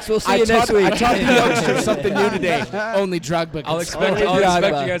 Thanks, folks. We'll see you next week. I taught the youngsters something new today. Only Drogba can I'll score. expect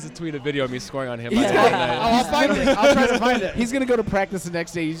you guys to tweet a video of me scoring on him. I'll find it. I'll try to find it. He's going to go to practice the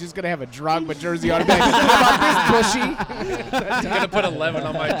next day. He's just going to have a Drogba jersey on. How about this, Bushy? I'm going to put 11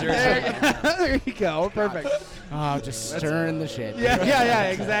 on my jersey. There you go. Perfect. Oh, just stirring the shit. Yeah.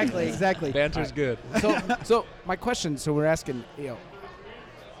 Exactly. Banter's good. So my question. So we're asking,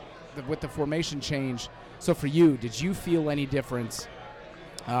 with the formation change. So for you, did you feel any difference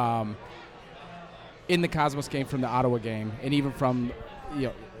in the Cosmos game from the Ottawa game, and even from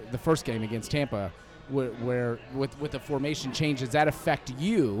the first game against Tampa, where with the formation change, does that affect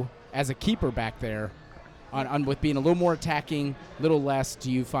you as a keeper back there? On with being a little more attacking, a little less, do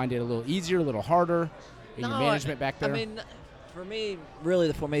you find it a little easier, a little harder in your management back there? I mean, for me, really,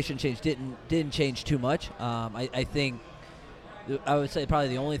 the formation change didn't change too much. I think I would say probably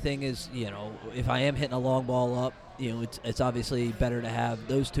the only thing is, if I am hitting a long ball up, it's obviously better to have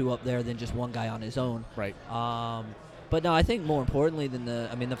those two up there than just one guy on his own. Right. But no, I think more importantly than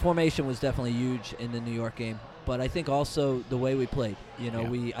the formation was definitely huge in the New York game. But I think also the way we played.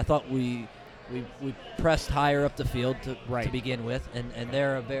 I thought we pressed higher up the field to begin with, and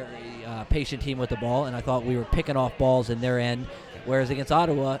they're a very patient team with the ball, and I thought we were picking off balls in their end, whereas against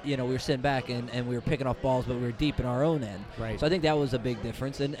Ottawa, we were sitting back and we were picking off balls, but we were deep in our own end. Right. So I think that was a big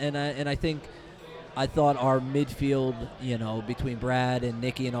difference, and I thought our midfield, between Brad and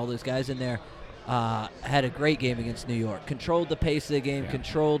Nicky and all those guys in there, had a great game against New York. Controlled the pace of the game,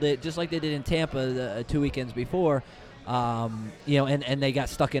 controlled it, just like they did in Tampa 2 weekends before. And they got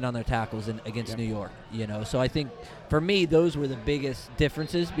stuck in on their tackles against New York. So I think for me those were the biggest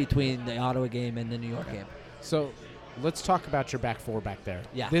differences between the Ottawa game and the New York game. So let's talk about your back four back there.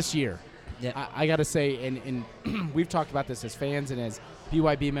 Yeah. This year, I got to say, and we've talked about this as fans and as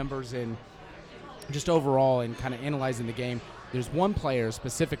BYB members and just overall and kind of analyzing the game. There's one player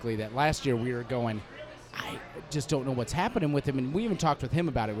specifically that last year we were going, I just don't know what's happening with him, and we even talked with him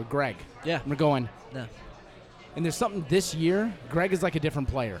about it with Greg. Yeah. And we're going, no. And there's something this year, Greg is like a different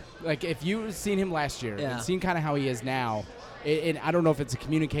player. Like, if you've seen him last year and seen kind of how he is now, and I don't know if it's a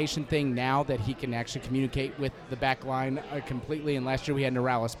communication thing now that he can actually communicate with the back line completely. And last year we had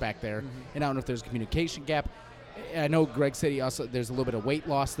Morales back there, and I don't know if there's a communication gap. I know Greg said there's a little bit of weight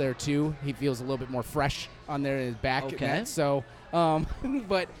loss there, too. He feels a little bit more fresh on there in his back. Okay. So,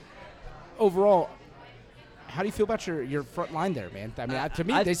 but overall, how do you feel about your front line there, man? I mean, to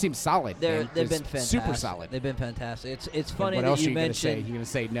me, they seem solid. They've been fantastic. Super solid. They've been fantastic. It's funny what that else you are mentioned. You're going to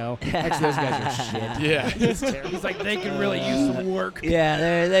say no? Actually, those guys are shit. Yeah. He's like, they can really use some work.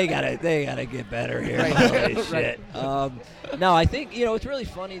 Yeah, they gotta get better here. Holy shit. No, I think it's really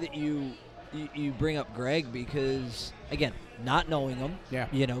funny that you bring up Greg because again, not knowing him. Yeah.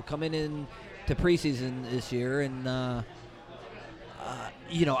 Coming in to preseason this year and.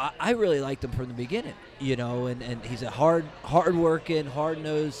 I really liked him from the beginning, and he's a hard-working,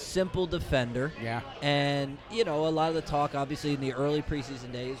 hard-nosed, simple defender. Yeah. And, a lot of the talk, obviously, in the early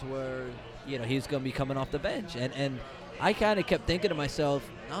preseason days were, he was going to be coming off the bench. And I kind of kept thinking to myself,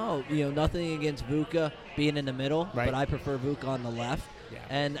 nothing against Vuka being in the middle, but I prefer Vuka on the left. Yeah.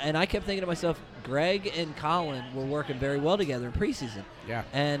 And I kept thinking to myself, Greg and Colin were working very well together in preseason. Yeah.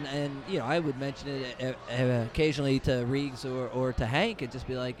 And I would mention it occasionally to Reegs or to Hank and just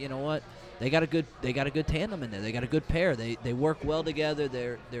be like, you know what, they got a good tandem in there. They got a good pair. They work well together.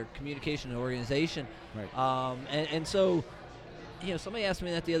 Their communication and organization. Right. And so, somebody asked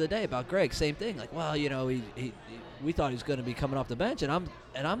me that the other day about Greg. Same thing. Like, well, we thought he was going to be coming off the bench, and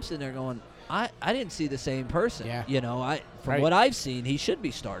I'm sitting there going, I didn't see the same person. Yeah. From what I've seen, he should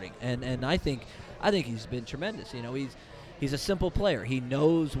be starting, and I think he's been tremendous. He's a simple player. He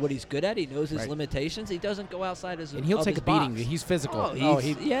knows what he's good at. He knows his limitations. He doesn't go outside his and he'll of take his a beating. box. He's physical.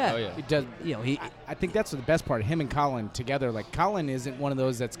 He does. I think that's the best part. Him and Colin together. Like, Colin isn't one of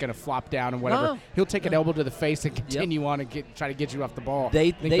those that's going to flop down and whatever. No. He'll take an elbow to the face and continue on and try to get you off the ball.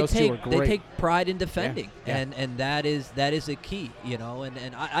 They those two are great. They take pride in defending, Yeah. and that is a key.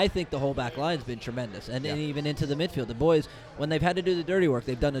 And I think the whole back line's been tremendous, and even into the midfield. The boys, when they've had to do the dirty work,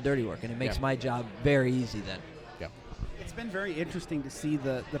 they've done the dirty work, and it makes my job very easy then. It's been very interesting to see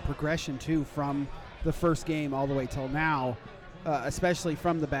the progression, too, from the first game all the way till now, especially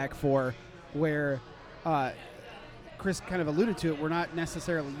from the back four, where Chris kind of alluded to it. We're not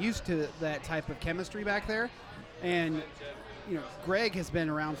necessarily used to that type of chemistry back there. And, Greg has been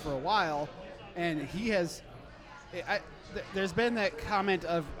around for a while, and he has there's been that comment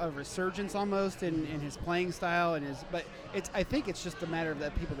of resurgence almost in his playing style but I think it's just a matter of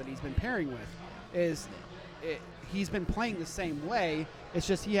the people that he's been pairing with. He's been playing the same way. It's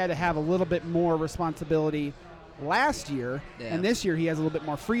just he had to have a little bit more responsibility last year, and this year he has a little bit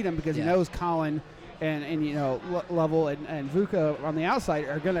more freedom because he knows Colin and Lovell and Vuka on the outside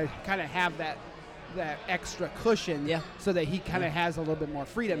are going to kind of have that extra cushion, so that he kind of has a little bit more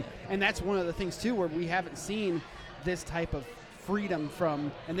freedom. And that's one of the things too where we haven't seen this type of freedom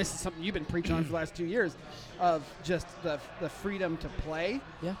from, and this is something you've been preaching on for the last 2 years, of just the freedom to play.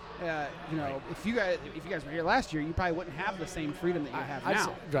 If you guys were here last year, you probably wouldn't have the same freedom that you have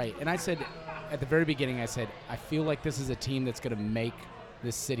now. Right. And I said at the very beginning, I feel like this is a team that's going to make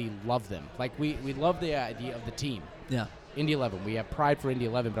this city love them. Like we love the idea of the team. Yeah. Indy 11. We have pride for Indy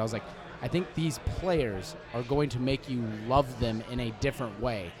 11, but I was like, I think these players are going to make you love them in a different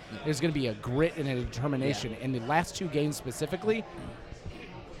way. There's going to be a grit and a determination. In the last 2 games specifically,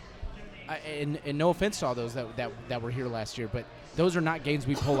 and no offense to all those that were here last year, but those are not games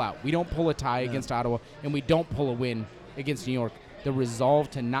we pull out. We don't pull a tie against Ottawa, and we don't pull a win against New York. The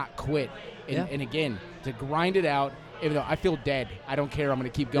resolve to not quit, and again, to grind it out, even though I feel dead, I don't care, I'm going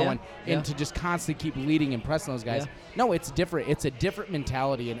to keep going, and to just constantly keep leading and pressing those guys. No, it's different. It's a different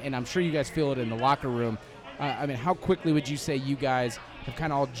mentality, and I'm sure you guys feel it in the locker room. I mean, how quickly would you say you guys have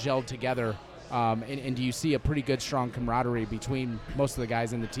kind of all gelled together, and do you see a pretty good, strong camaraderie between most of the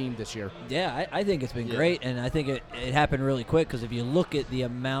guys in the team this year? Yeah, I think it's been great, and I think it happened really quick because if you look at the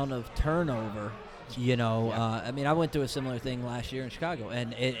amount of turnover, I mean, I went through a similar thing last year in Chicago,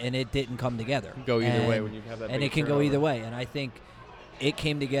 and it didn't come together. It can go either way when you have that. And it can go either way, and I think it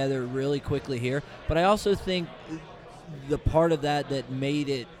came together really quickly here. But I also think the part of that made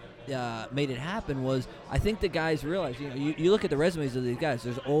it happen was I think the guys realized, you look at the resumes of these guys,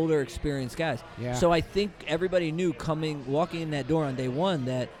 there's older, experienced guys. Yeah. So I think everybody knew walking in that door on day one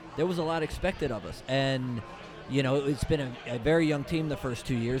that there was a lot expected of us, and it's been a very young team the first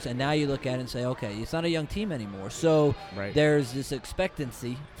 2 years, and now you look at it and say, okay, it's not a young team anymore. So there's this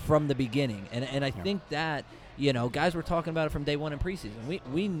expectancy from the beginning, and I think that, guys were talking about it from day one in preseason.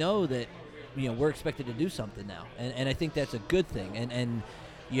 We know that, we're expected to do something now, and I think that's a good thing. And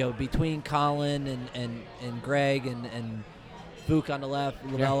between Colin and Greg and Vuk on the left,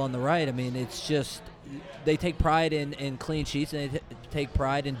 Lavelle on the right, I mean, it's just they take pride in clean sheets, and they take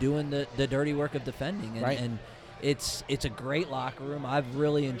pride in doing the dirty work of defending. And it's a great locker room. I've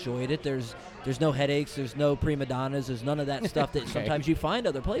really enjoyed it. There's no headaches. There's no prima donnas. There's none of that stuff that sometimes you find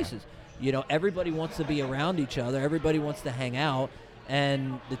other places. Everybody wants to be around each other. Everybody wants to hang out.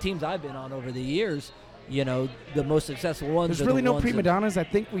 And the teams I've been on over the years, the most successful ones. There's really no prima donnas. I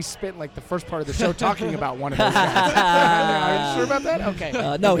think we spent like the first part of the show talking about one of those guys. Are you sure about that?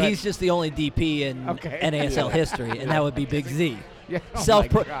 Okay. No, he's just the only DP in NASL history, and that would be Big Z. Yeah.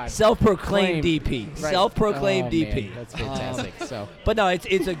 Self-proclaimed DP. Right. Self-proclaimed DP. Man, that's fantastic. But no,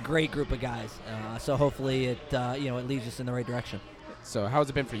 it's a great group of guys. So hopefully it leads us in the right direction. So how has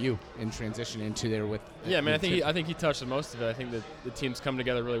it been for you in transition into there with? Yeah, I mean, I think he touched on most of it. I think that the team's come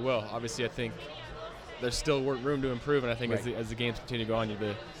together really well. Obviously, I think there's still room to improve, and I think as the games continue to go on,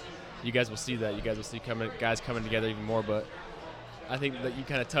 you guys will see that. You guys will see guys coming together even more. But I think that you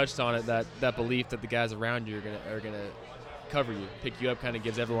kind of touched on it, that belief that the guys around you are gonna cover you, pick you up, kind of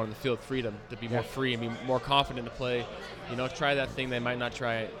gives everyone on the field freedom to be more free and be more confident to play. Try that thing they might not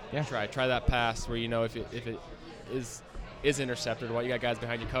try. Try that pass where if it is intercepted, well, you got guys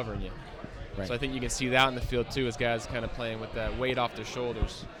behind you covering you. Right. So I think you can see that in the field too, as guys kind of playing with that weight off their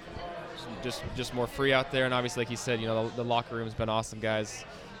shoulders. Just more free out there, and obviously, like you said, the locker room's been awesome, guys.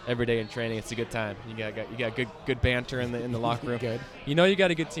 Every day in training, it's a good time. You got good banter in the locker room. Good. You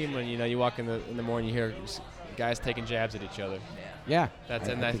got a good team when you walk in the morning, you hear guys taking jabs at each other. Yeah. I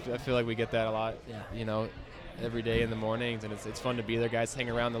feel like we get that a lot. Yeah. Every day in the mornings, and it's fun to be there. Guys hang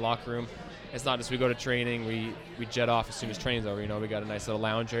around the locker room. It's not just we go to training, we jet off as soon as training's over. We got a nice little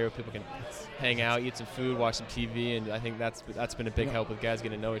lounge area where people can hang out, eat some food, watch some TV, and I think that's been a big help with guys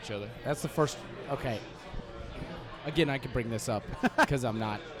getting to know each other. That's the first. Okay. Again, I could bring this up because I'm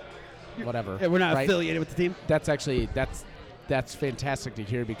not. Whatever. Yeah, we're not affiliated with the team. That's actually that's fantastic to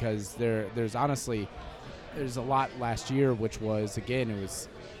hear, because there's honestly there's a lot last year, which was it was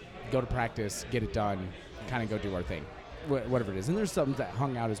go to practice, get it done, kind of go do our thing. Whatever it is. And there's some that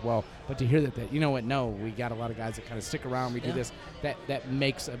hung out as well. But to hear that we got a lot of guys that kind of stick around, we do this, that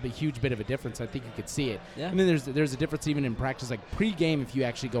makes a huge bit of a difference. I think you could see it. Yeah. And then there's a difference even in practice, like pre-game, if you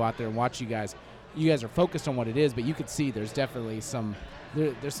actually go out there and watch you guys are focused on what it is, but you could see there's definitely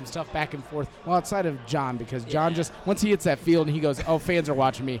there's some stuff back and forth. Well, outside of John, because John just once he hits that field and he goes, "Oh, fans are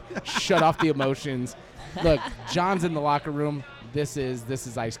watching me." Shut off the emotions. Look, John's in the locker room. This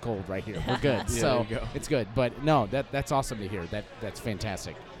is ice cold right here. We're good. So it's good. But no, that's awesome to hear. That's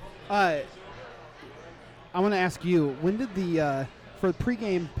fantastic. I want to ask you, when did the for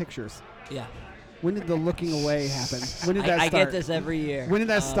pregame pictures? Yeah. When did the looking away happen? When did that start? I get this every year. When did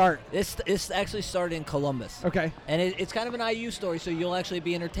that start? It's actually started in Columbus. Okay. And it's kind of an IU story, so you'll actually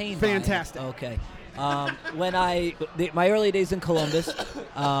be entertained. Fantastic. By it. Okay. When my early days in Columbus,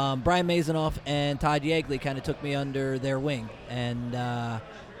 Brian Mazanoff and Todd Yeagley kind of took me under their wing and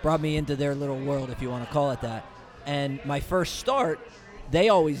brought me into their little world, if you want to call it that. And my first start, they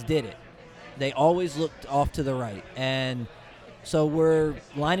always did it. They always looked off to the right. And so we're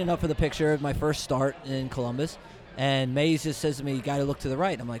lining up for the picture of my first start in Columbus, and Mays just says to me, "You got to look to the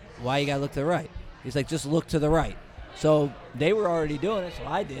right." I'm like, "Why you got to look to the right?" He's like, "Just look to the right." So they were already doing it, so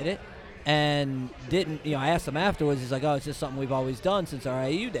I did it, and didn't. I asked him afterwards. He's like, "Oh, it's just something we've always done since our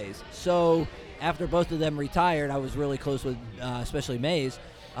IU days." So after both of them retired, I was really close with, especially Mays.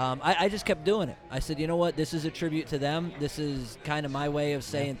 I just kept doing it. I said, you know what? This is a tribute to them. This is kind of my way of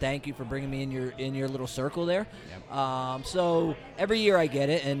saying thank you for bringing me in your little circle there. Yep. So every year I get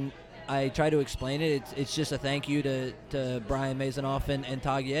it, and I try to explain it. It's just a thank you to Brian Mazanoff and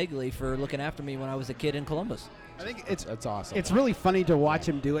Todd Yeagley for looking after me when I was a kid in Columbus. I think that's awesome. It's really funny to watch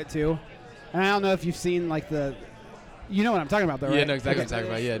him do it too. And I don't know if you've seen like you know what I'm talking about, though, right? Yeah, no, exactly what I'm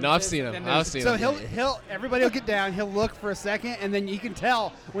talking about. Yeah, no, I've seen him. So everybody will get down. He'll look for a second, and then you can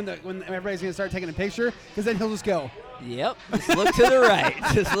tell when everybody's going to start taking a picture, because then he'll just go. Yep. Just look to the right.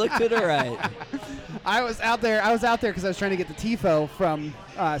 Just look to the right. I was out there because I was trying to get the TIFO from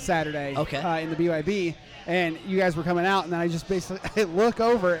Saturday. Okay. In the BYB, and you guys were coming out, and then I just basically look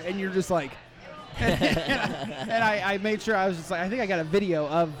over, and you're just like, and I made sure I was just like, I think I got a video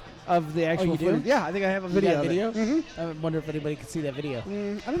of the actual footage. Yeah, I think I have a video. You got a video? Mm-hmm. I wonder if anybody can see that video.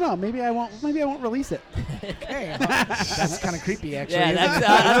 I don't know. Maybe I won't release it. Okay. That's kind of creepy, actually. Yeah,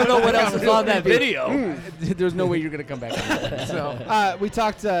 I don't know what else is on that video. There's no way you're going to come back on that. So we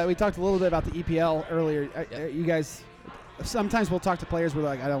talked a little bit about the EPL earlier. You guys, sometimes we'll talk to players. We're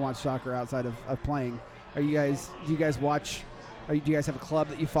like, I don't watch soccer outside of playing. Do you guys watch? Do you guys have a club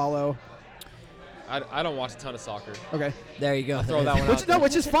that you follow? I don't watch a ton of soccer. Okay. There you go. I'll throw that one out there.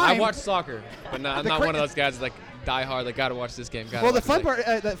 Which is fine. I watch soccer, but I'm not one of those guys like die hard. Like, gotta watch this game. Well, the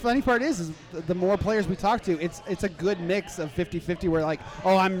funny part is the more players we talk to, it's a good mix of 50-50. Where like,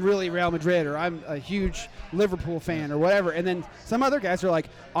 oh, I'm really Real Madrid, or I'm a huge Liverpool fan, or whatever. And then some other guys are like,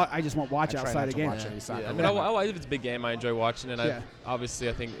 oh, I just won't watch outside a game. Yeah. I mean, if it's a big game, I enjoy watching it. And obviously,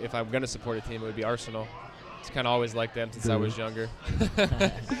 I think if I'm gonna support a team, it would be Arsenal. It's kind of always like them since I was younger.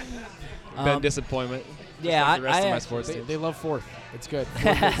 Been disappointment. Yeah, like the rest of my sports teams. They love fourth. It's good.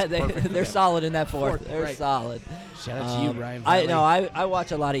 They're solid in that fourth. They're right. solid. Shout out to you, Ryan. I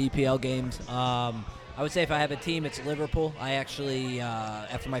watch a lot of EPL games. I would say if I have a team, it's Liverpool. I actually,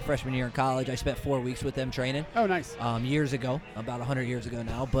 after my freshman year in college, I spent 4 weeks with them training. Oh, nice. Years ago, about 100 years ago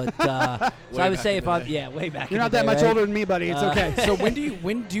now. But so I would say if I'm, way back. You're not that much older than me, buddy. It's okay. So when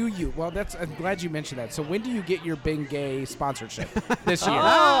do you? Well, I'm glad you mentioned that. So when do you get your Bengay sponsorship this year?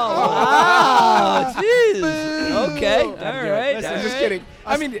 Oh, jeez. Okay. All right. Listen, I'm just kidding.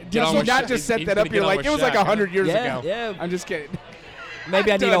 I mean, did you not just set that up? You're like, it was like 100 years ago. Yeah. I'm just kidding.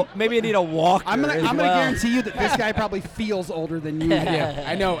 Maybe I need a walker. I'm gonna guarantee you that this guy probably feels older than you. Yeah,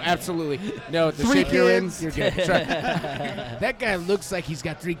 I know, absolutely. No, the 3 shape you're in, kids. you're good. That guy looks like he's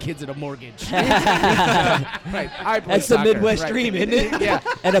got 3 kids and a mortgage. Right. That's the Midwest dream, isn't it? Yeah.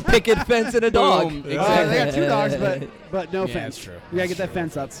 And a picket fence and a dog. Boom. They got 2 dogs, but no fence. That's true. You gotta get that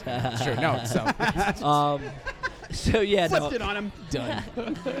fence up. Sure. No. So yeah, Flipped it on him. Done.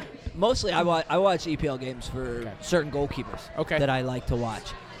 Mostly I watch EPL games for certain goalkeepers that I like to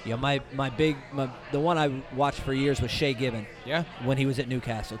watch. You know, the one I watched for years was Shea Given. Yeah. When he was at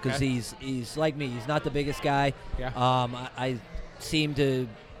Newcastle, because he's like me. He's not the biggest guy. Yeah. I seem to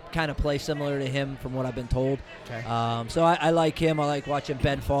kind of play similar to him from what I've been told. Okay. So I like him. I like watching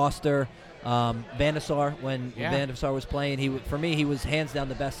Ben Foster. Van der Sar, when Van der Sar was playing, he was hands down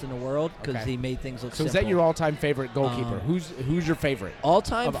the best in the world because he made things look simple. So is that your all-time favorite goalkeeper? Who's your favorite?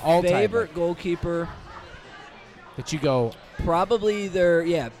 All-time favorite goalkeeper that you go? Probably either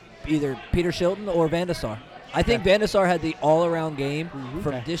Peter Shilton or Van der Sar. I think Van der Sar had the all-around game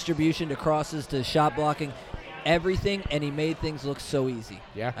from distribution to crosses to shot blocking, everything, and he made things look so easy.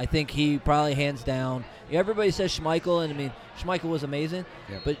 Yeah. I think he probably hands down. Everybody says Schmeichel, and I mean Schmeichel was amazing,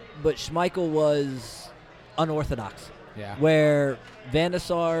 but Schmeichel was unorthodox. where Van der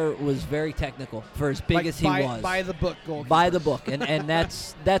Sar was very technical for as big as he was. By the book goalkeeper. By the book, and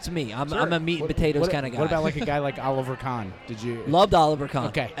that's me. I'm a meat and potatoes kind of guy. What about like a guy like Oliver Kahn? Did you loved Oliver Kahn?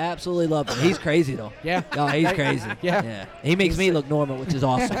 Okay, absolutely loved him. He's crazy though. Yeah, oh, he's crazy. Yeah, he makes me look normal, which is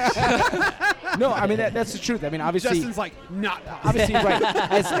awesome. No, I mean that's the truth. I mean, obviously, Justin's like not possible. Obviously, right.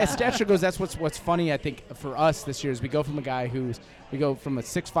 As stature goes, that's what's funny. I think for us this year is we go from a guy we go from a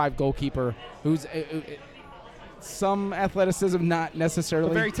 6'5" goalkeeper who's some athleticism, not necessarily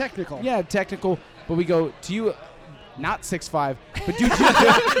but very technical. Yeah, technical. But we go to you, not 6'5", but dude,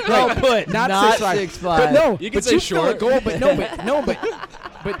 well put, not 6'5". But no, you can say short. Goal, but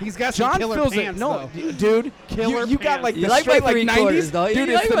but he's got John some killer fills pants, it. No, though. dude, killer you got like pants. the straight like 90s. Though. Dude,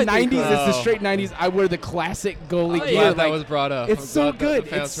 it's the 90s. It's the straight 90s. I wear the classic goalie gear. That was brought up. It's so good.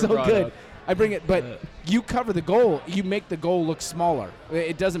 It's so good. I bring it, but you cover the goal. You make the goal look smaller.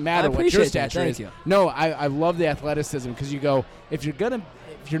 It doesn't matter what your stature is. No, I love the athleticism because you go if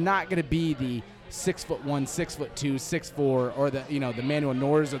you're not gonna be the 6'1", 6'2", 6'4", or the the Manuel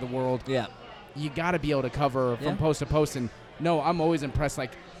Neuers of the world. Yeah, you got to be able to cover from post to post. And no, I'm always impressed.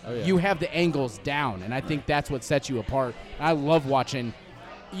 Like you have the angles down, and I think that's what sets you apart. I love watching.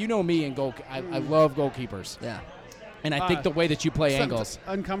 You know me and goal. I love goalkeepers. Yeah. And I think the way that you play angles.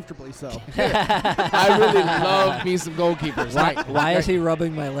 Uncomfortably so. I really love me some goalkeepers. Why is he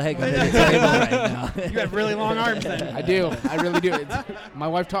rubbing my leg under the table right now? You have really long arms then. I do. I really do. My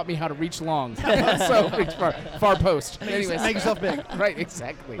wife taught me how to reach long. So reach far post. Anyways, make yourself big. Right,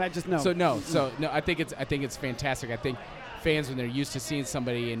 exactly. I just know. So no, I think it's fantastic. I think fans, when they're used to seeing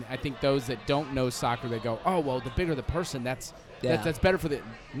somebody, and I think those that don't know soccer, they go, oh, well, the bigger the person, that's better for the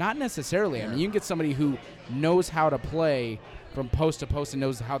 – not necessarily. Yeah. I mean, you can get somebody who knows how to play from post to post and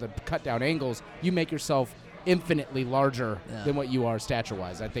knows how to cut down angles. You make yourself infinitely larger than what you are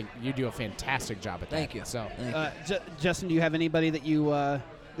stature-wise. I think you do a fantastic job at that. Thank you. So, Justin, do you have anybody that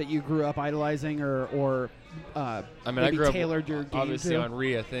you grew up idolizing or I mean, I grew up tailored your game obviously to?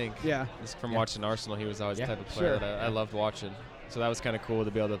 Henry, I think. Yeah. Just from watching Arsenal, he was always the type of player that I loved watching. So that was kind of cool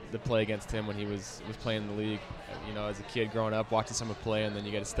to be able to play against him when he was playing in the league. You know, as a kid growing up, watching someone play, and then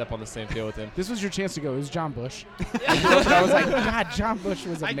you got to step on the same field with him. This was your chance to go. It was John Bush. I was like, God, John Bush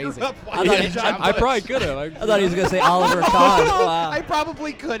was amazing. I probably could have. I thought he was going to say Oliver Kahn. Wow. I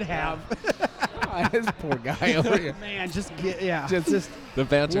probably could have. This poor guy over here. Man, just the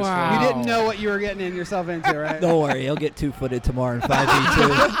banter's wow. You didn't know what you were getting yourself into, right? Don't worry, he'll get 2-footed tomorrow in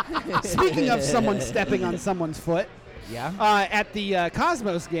 5v2. Speaking of someone stepping on someone's foot, yeah. At the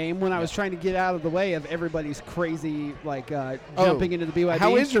Cosmos game, when I was trying to get out of the way of everybody's crazy, jumping into the BYB.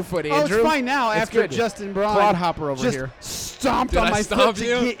 How is your foot, Andrew? Oh, it's fine now after good. Justin Braun Clod hopper over just here. stomped on my foot to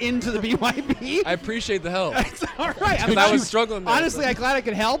get into the BYB. I appreciate the help. It's all right. I was struggling there. Honestly, I'm glad I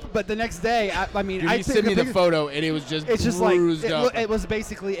could help, but the next day, you sent me the photo, and it was just bruised up. It was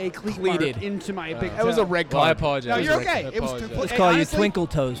basically a cleat into my big toe. That was a red card. Well, I apologize. No, you're okay. It was Let's call you Twinkle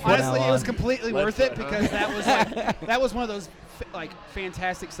Toes from honestly, now it was on. completely worth it because that was one of those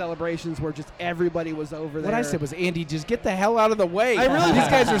fantastic celebrations where just everybody was over there. What I said was, Andy, just get the hell out of the way. I really These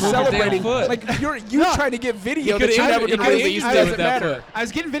guys are celebrating. Like you're trying to get video that you never get released. It doesn't matter. I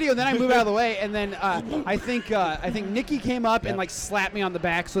was getting video, and then I moved out of the way, and then I think Nikki came up and slapped me on the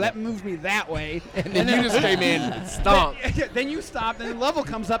back, so that moved me that way. And then you just came in, stomp. Then you stopped, and then Lovell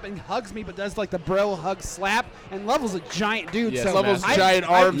comes up and hugs me, but does the bro hug slap. And Lovell's a giant dude, so Lovell's giant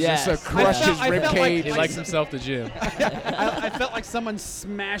arms just crush his rib cage. He likes himself to gym. I felt like someone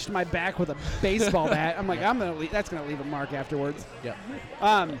smashed my back with a baseball bat. I'm like, that's gonna leave a mark afterwards. Yeah.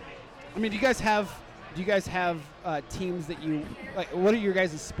 I mean, do you guys have teams that you like? What are your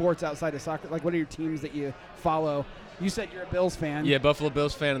guys' sports outside of soccer? Like, what are your teams that you follow? You said you're a Bills fan. Yeah, Buffalo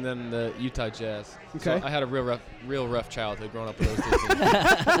Bills fan, and then the Utah Jazz. Okay. So I had a real rough childhood growing up with those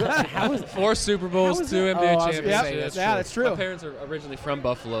two teams. 4 Super Bowls, 2 NBA championships. That's true. My parents are originally from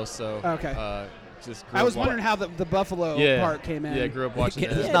Buffalo, so I was wondering how the Buffalo part came in. Yeah, I grew up watching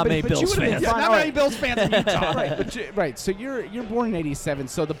that. There's not many Bills fans. Not many Bills fans in Utah. Right. So you're born in '87.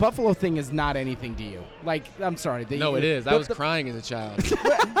 So the Buffalo thing is not anything to you. Like, I'm sorry. No, it is. I was crying as a child.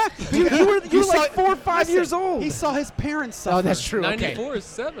 Dude, you were like 4 or 5 years old. He saw his parents suffer. Oh, that's true. 94 is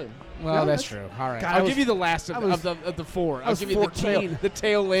 7. Well, that's true. All right. I'll give you the last of the 4. I'll give you the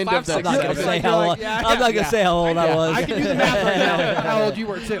tail end of the. I'm not going to say how old. I'm not going to say how old I was. I can do the math right now. How old you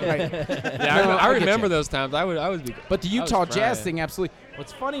were too? Right. Yeah, I remember those times. I would be. But the Utah Jazz thing, absolutely.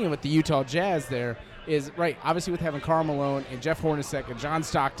 What's funny with the Utah Jazz there is obviously with having Karl Malone and Jeff Hornacek and John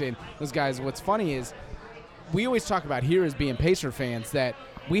Stockton, those guys. What's funny is we always talk about here as being Pacer fans that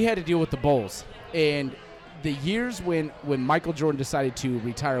we had to deal with the Bulls and the years when Michael Jordan decided to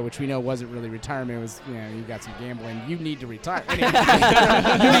retire, which we know wasn't really retirement, it was, you got some gambling. You need to retire. Anyway,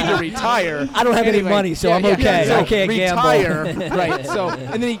 you need to retire. I don't have any money, so I'm okay. So I can't retire, gamble. right? So,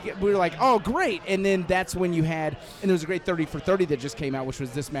 and then we were like, oh, great. And then that's when you had, and there was a great 30 for 30 that just came out, which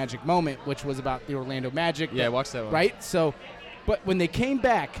was This Magic Moment, which was about the Orlando Magic. Yeah, I watched that one. Right? So, but when they came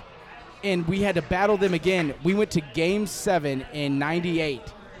back and we had to battle them again, we went to Game 7 in 98,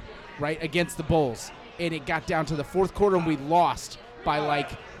 right, against the Bulls. And it got down to the fourth quarter, and we lost by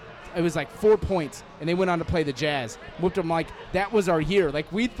it was 4 points. And they went on to play the Jazz. Whooped them that was our year.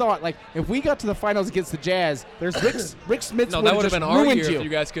 We thought, if we got to the finals against the Jazz, there's Rick Smith. No, that would have been our year if you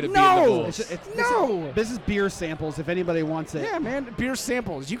guys could have beaten the Bulls. This is beer samples if anybody wants it. Yeah, man, beer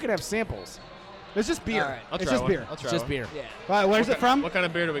samples. You can have samples. It's just beer. All right. I'll It's try just one. beer. I'll try It's just one. beer. Yeah. All right, where's it from? What kind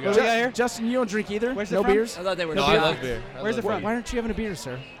of beer do we What got? do we got here? Justin, you don't drink either? Where's it no from? beers? I thought they were. No, I love beer. Where's it from? Why aren't you having a beer,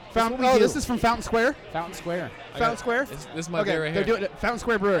 sir? This is from Fountain Square. Fountain Square. Fountain Square. This is my Okay, beer right they're here. doing it. Fountain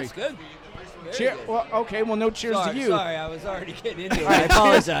Square Brewery. That's good. Cheer. Well, okay. Well, no cheers to you. Sorry, I was already getting into it. I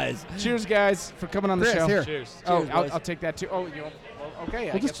apologize. Cheers, guys, for coming on the Chris, show. here. Cheers. Oh, Cheers, boys. I'll take that too. Oh, okay.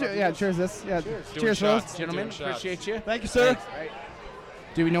 I We'll just guess I'll do this. cheers this. Yeah, Doing cheers, fellas. shots. Gentlemen, Doing shots. appreciate you. Thank you, sir. Right.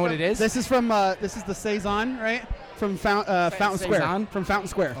 Do we know what it is? This is from this is the saison, right? From Fountain Square. Saison? From Fountain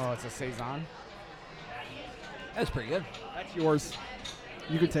Square. Oh, it's a saison. That's pretty good. That's yours.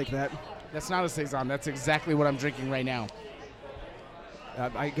 You can take that. That's not a saison. That's exactly what I'm drinking right now.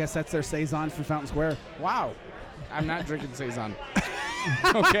 I guess that's their saison from Fountain Square. Wow. I'm not drinking saison.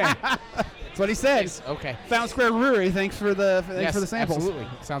 Okay. That's what he said. Okay. Fountain Square Brewery. Thanks for the Yes, for the samples. Absolutely.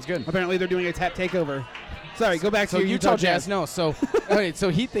 Sounds good. Apparently they're doing a tap takeover. Sorry, go back to So your Utah Jazz. No. So okay, so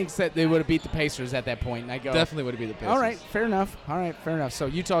he thinks that they would have beat the Pacers at that point, and I go, Definitely would have beat the Pacers. all right, fair enough. So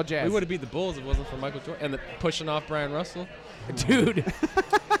Utah Jazz. We would have beat the Bulls if it wasn't for Michael Jordan and pushing off Brian Russell. Dude,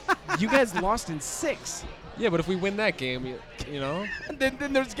 you guys lost in 6. Yeah, but if we win that game, you know. And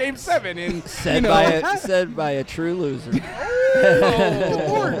then there's Game 7, and Said by a true loser.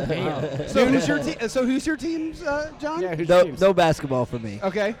 So who's your team? So who's your team, John? yeah, who's your teams? No basketball for me.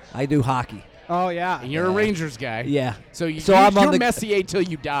 Okay. I do hockey. Oh yeah. And you're a Rangers guy. Yeah. So I'm on you're the Messier till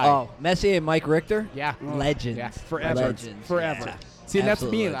you die. Oh, Messier and Mike Richter. Yeah. Legends. Yeah. Forever. Legends. Forever. Yeah. See, and that's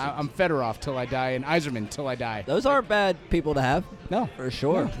Absolute me. legends. I'm Fedorov till I die, and Iserman till I die. Those aren't bad people to have. No, For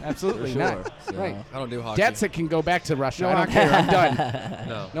sure. No, absolutely For sure. not. So- Right. I don't do hockey. Datsik can go back to Russia. No I don't hockey. care. I'm done.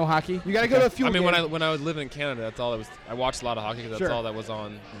 No. No hockey. You got to go to a few. I mean, games. when I was living in Canada, that's all it was. I watched a lot of hockey because that's Sure. all that was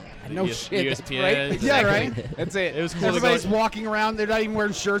on. the No ES- shit, that's ESPN. right. Yeah, right. That's it. It was cool. Everybody's to go, walking around. They're not even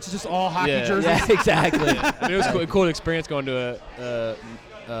wearing shirts. It's just all hockey Yeah. jerseys. Yeah, exactly. I mean, it was a cool experience going to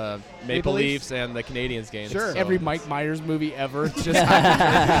a Maple Leafs? Leafs and the Canadians game. Sure. So. Every Mike Myers movie ever. It's just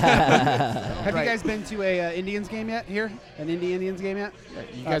Have Right. you guys been to a Indians game yet? Here, an Indians game yet?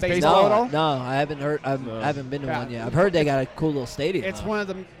 You guys baseball baseball at all? No, I haven't heard. I haven't been to Yeah. one yet. I've heard they got a cool little stadium. It's though. one of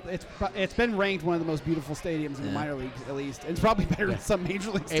the. It's been ranked one of the most beautiful stadiums in the Yeah. minor leagues, at least. It's probably better than some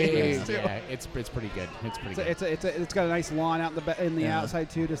major league stadiums too. Yeah, it's pretty good. It's pretty good. It's got a nice lawn out in the Yeah. outside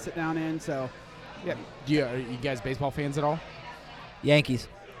too to sit down in. So, yeah. Are you guys baseball fans at all? Yankees.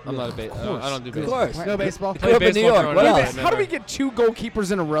 I'm not a I don't do Of baseball. course. No baseball. Grew up in New baseball York. growing What up, else? yeah. How do we get 2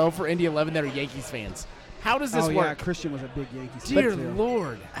 goalkeepers in a row for Indy 11 that are Yankees fans? How does this Oh yeah, work? Christian was a big Yankees fan. Dear too.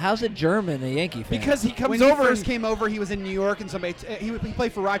 Lord. How's a German a Yankee fan? Because he comes When he over first and came over, he was in New York, and somebody he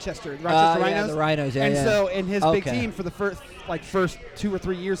played for Rochester Rhinos. yeah, the Rhinos. Yeah, and yeah. so, and his big Okay. team for the first 2 or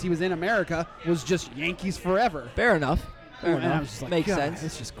 3 years he was in America was just Yankees forever. Fair enough. Fair And I enough. was just like, Makes God, sense.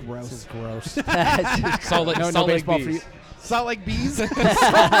 It's just gross. This is gross. That's just- Salt Lake, No Salt Lake baseball for Bees. you. Salt Lake Bees. Salt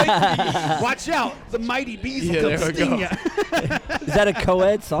Lake Bees. Watch out! The mighty bees Yeah, will there come we sting go. ya. is that a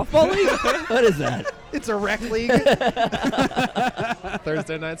co-ed softball league? What is that? It's a rec league.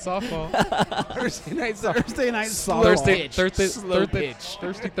 Thursday night softball. Thursday night Thursday night Slow softball. pitch. Thursday, Slow Thursday, pitch.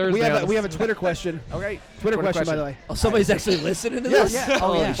 Thursday. We have on we have a Twitter question. Okay. Twitter question, by the way. Oh, somebody's actually listening to Yeah, this? yeah.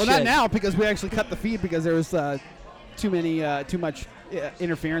 Holy Well, not shit. now because we actually cut the feed because there was too much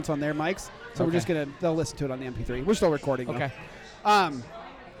interference on their mics. So we're Okay. just they'll listen to it on the MP3. We're still recording. though. Okay.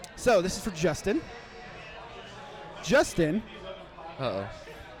 So this is for Justin. Justin, Uh-oh.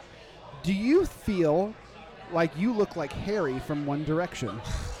 do you feel like you look like Harry from One Direction?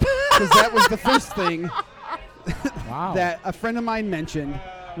 Because that was the first thing Wow. that a friend of mine mentioned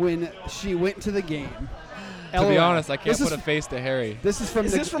when she went to the game. To be LOL. honest, I can't This put is- a face to Harry. This is from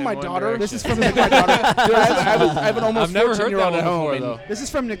Is the, this from in my One daughter? Direction. This is from my daughter. Dude, I have an almost I've never heard 14-year-old that at one home. before, and- though. This is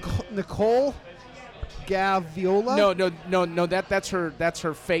from Nicole Gaviola. No. That's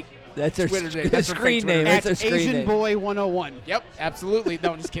her fake. That's her Twitter name. the That's her screen fake name. Twitter That's her At screen Asian name. Boy 101. Yep, absolutely.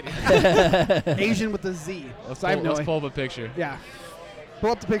 No, I'm just kidding. Asian with a Z. Let's So I have pull, no let's idea. pull up a picture. Yeah.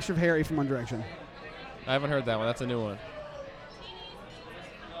 Pull up the picture of Harry from One Direction. I haven't heard that one. That's a new one.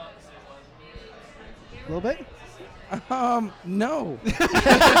 A little bit? No. I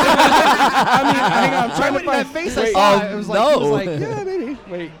mean, hang on. I'm trying to find that face I saw. It was like, no. he was like, yeah,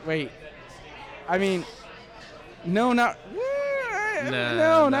 maybe. Wait. I mean, no, not.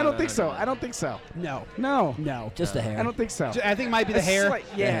 No, I don't think so. I don't think so. No. No. Just the hair. I don't think so. I think it might be the It's hair. like-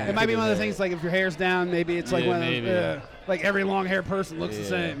 yeah. It might be one of those things like if your hair's down, maybe it's like Yeah, one of maybe, those, yeah. like every long haired person looks the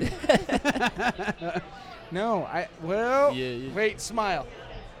Yeah. same. No, Yeah. wait, smile.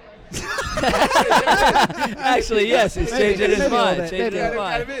 Actually, yes, it's Maybe- changing his maybe a mind. little bit, Changing maybe. his It kind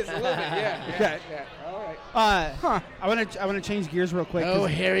mind. of is a little bit, yeah. Okay. Yeah. All right. I want to change gears real quick. 'cause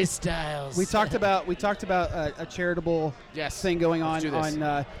Harry Styles. we talked about a charitable Yes. thing going Let's do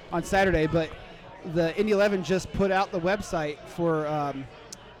this. on Saturday, but the Indy 11 just put out the website for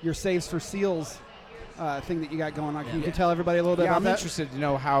your Saves for Seals thing that you got going on. Can you tell everybody a little bit Yeah, about I'm that? interested to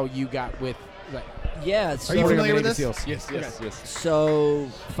know how you got with. Like, Yeah. Are you so- familiar with this? Seals. Yes. So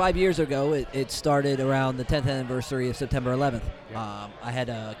 5 years ago, it started around the 10th anniversary of September 11th. I had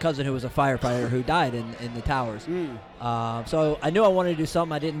a cousin who was a firefighter who died in the towers. So I knew I wanted to do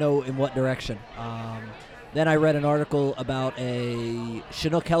something. I didn't know in what direction. Then I read an article about a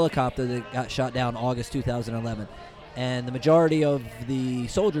Chinook helicopter that got shot down August 2011. And the majority of the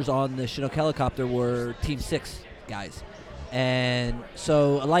soldiers on the Chinook helicopter were Team 6 guys. And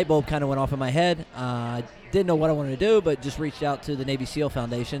so a light bulb kind of went off in my head. I didn't know what I wanted to do, but just reached out to the Navy SEAL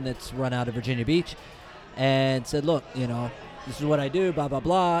Foundation that's run out of Virginia Beach and said, look, this is what I do, blah, blah,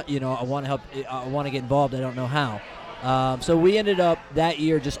 blah. I want to help. I want to get involved. I don't know how. So we ended up that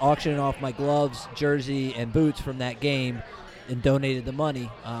year just auctioning off my gloves, jersey, and boots from that game and donated the money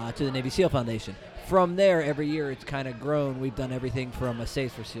to the Navy SEAL Foundation. From there, every year it's kind of grown. We've done everything from a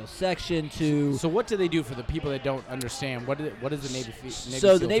Saves for SEAL section to... So what do they do for the people that don't understand? What is the Navy So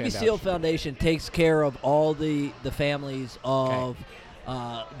SEAL the Navy SEAL Foundation takes care of all the families of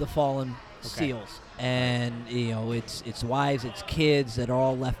the fallen SEALs, and it's wives, it's kids that are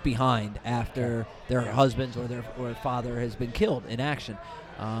all left behind after their husbands or their father has been killed in action.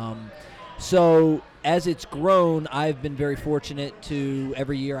 So as it's grown, I've been very fortunate to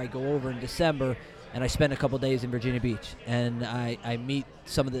every year I go over in December. And I spend a couple days in Virginia Beach, and I meet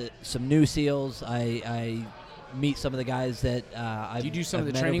some new SEALs. I meet some of the guys that Do you do some of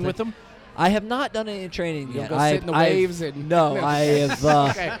the training with them? I have not done any training You'll yet. go sit in the waves no, No. I have.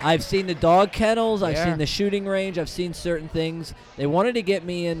 Okay. I've seen the dog kennels. I've Yeah. seen the shooting range. I've seen certain things. They wanted to get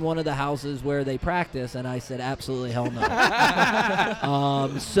me in one of the houses where they practice, and I said absolutely hell no.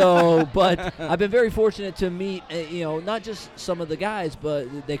 But I've been very fortunate to meet, not just some of the guys, but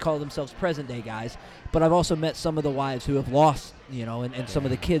they call themselves present day guys. But I've also met some of the wives who have lost, and some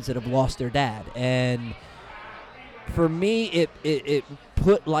of the kids that have lost their dad. And for me, it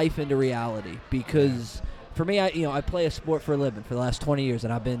put life into reality because for me, I play a sport for a living for the last 20 years,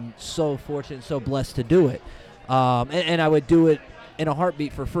 and I've been so fortunate, so blessed to do it. And I would do it in a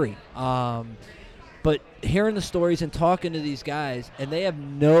heartbeat for free. But hearing the stories and talking to these guys, and they have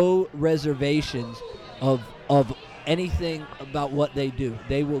no reservations of anything about what they do.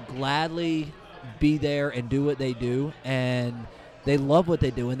 They will gladly be there and do what they do, and they love what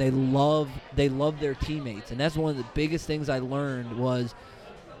they do, and they love their teammates. And that's one of the biggest things I learned was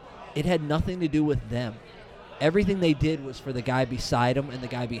it had nothing to do with them. Everything they did was for the guy beside them and the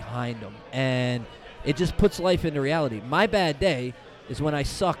guy behind them. And it just puts life into reality. My bad day is when I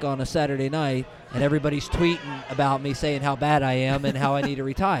suck on a Saturday night and everybody's tweeting about me saying how bad I am and how I need to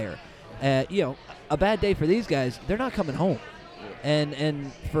retire. A bad day for these guys, they're not coming home.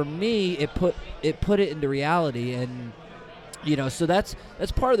 And for me, it put it into reality. And so that's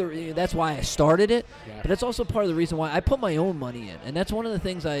part of that's why I started it, but that's also part of the reason why I put my own money in. And that's one of the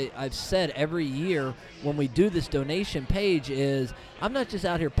things I've said every year when we do this donation page is I'm not just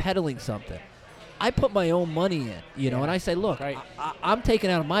out here peddling something. I put my own money in, and I say, look, I'm taking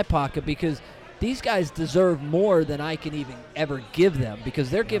out of my pocket because these guys deserve more than I can even ever give them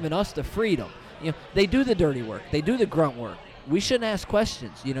because they're giving us the freedom. They do the dirty work. They do the grunt work. We shouldn't ask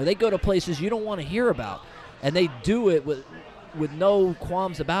questions. They go to places you don't want to hear about, and they do it with no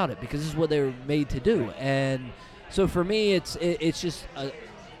qualms about it because this is what they were made to do. And so for me, it's just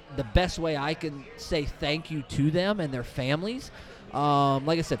the best way I can say thank you to them and their families.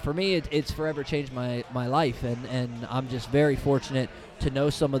 Like I said, for me, it's forever changed my life, and I'm just very fortunate to know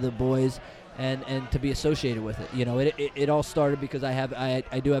some of the boys and to be associated with it. It all started because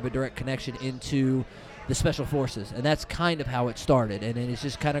I do have a direct connection into the Special Forces, and that's kind of how it started, and it's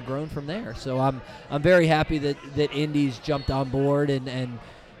just kind of grown from there. So I'm very happy that Indy's jumped on board, and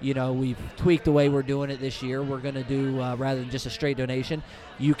we've tweaked the way we're doing it this year. We're going to do rather than just a straight donation,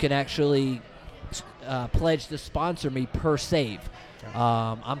 you can actually pledge to sponsor me per save.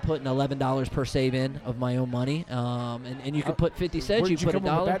 I'm putting $11 per save in of my own money, and you can put 50 cents. Where'd You put come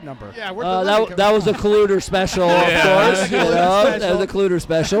up with $1. that number? Yeah, That was a Clueder special, of course. That was a Clueder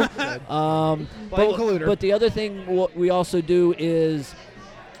special. Clueder. But the other thing what we also do is,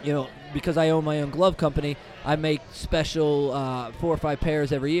 because I own my own glove company, I make special 4 or 5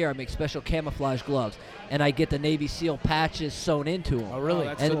 pairs every year. I make special camouflage gloves, and I get the Navy SEAL patches sewn into them. Oh, really?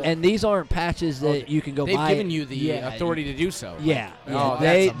 And these aren't patches that you can go They've buy. given you the authority to do so. Yeah. Oh,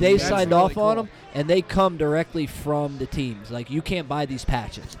 they that's signed really off on cool. them, and they come directly from the teams. Like, you can't buy these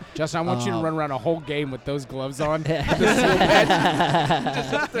patches. Justin, I want you to run around a whole game with those gloves on. And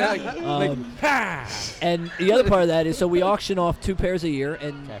the other part of that is, so we auction off 2 pairs a year,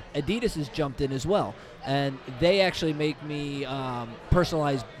 and Adidas has jumped in as well. And they actually make me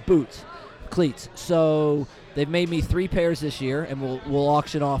personalized boots, cleats. So they've made me 3 pairs this year, and we'll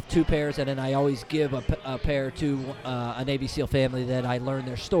auction off 2 pairs, and then I always give a pair to a Navy SEAL family that I learn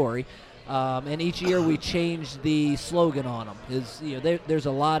their story. And each year we change the slogan on them. There's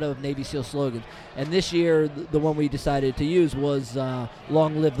a lot of Navy SEAL slogans, and this year the one we decided to use was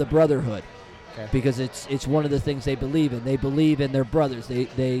 "Long Live the Brotherhood," because it's one of the things they believe in. They believe in their brothers.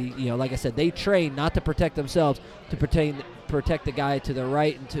 They like I said, they train not to protect themselves, to protect the guy to their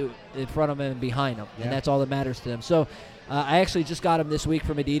right and to in front of them and behind them, and that's all that matters to them. So. I actually just got them this week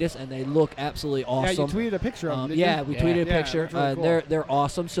from Adidas, and they look absolutely awesome. Yeah, you tweeted a picture of them, didn't yeah, you? we tweeted a picture. Really cool. They're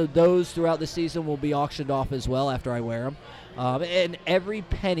awesome. So those throughout the season will be auctioned off as well after I wear them. And every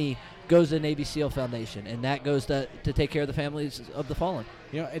penny goes to the Navy SEAL Foundation, and that goes to take care of the families of the fallen.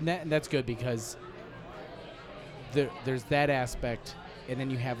 And that's good because there's that aspect, and then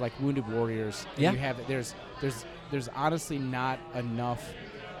you have like Wounded Warriors. And Yeah. You have there's honestly not enough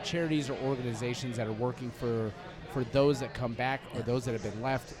charities or organizations that are working for those that come back or those that have been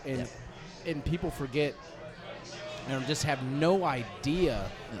left, and people forget and just have no idea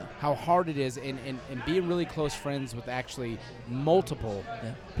how hard it is, and being really close friends with actually multiple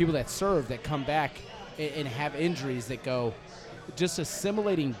people that serve that come back and have injuries that go just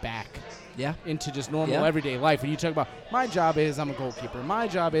assimilating back into just normal everyday life. And you talk about, my job is I'm a goalkeeper. My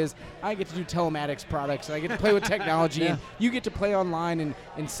job is I get to do telematics products. And I get to play with technology. And you get to play online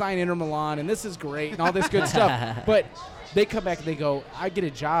and sign Inter Milan. And this is great and all this good stuff. But they come back and they go, I get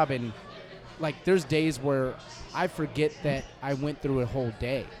a job. And, like, there's days where I forget that I went through a whole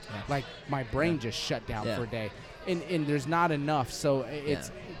day. Like, my brain just shut down for a day. And there's not enough. So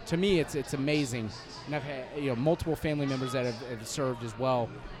it's to me, it's amazing. And I've had multiple family members that have served as well.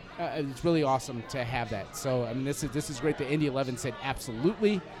 It's really awesome to have that. So I mean, this is great that Indy 11 said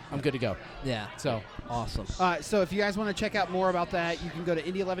absolutely, I'm good to go. Yeah. So awesome. So if you guys want to check out more about that, you can go to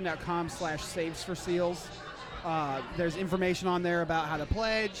indy11.com/saves4seals. There's information on there about how to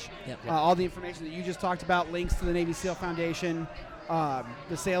pledge. All the information that you just talked about, links to the Navy SEAL Foundation.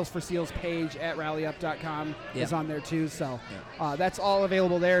 The Sales for Seals page at rallyup.com is on there too. So that's all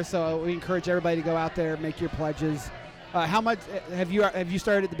available there. So we encourage everybody to go out there, make your pledges. How much have you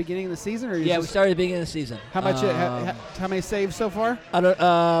started at the beginning of the season? Or we started at the beginning of the season. How much? How many saves so far? I don't.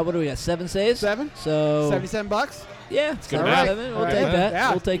 What do we got? 7 saves. 7. So $77. Yeah, good all math. right. We'll take that.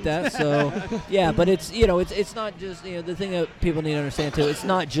 Yeah. We'll take that. So, yeah, but it's it's not just the thing that people need to understand too. It's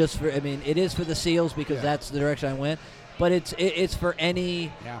not just for. I mean, it is for the SEALs because that's the direction I went. But it's for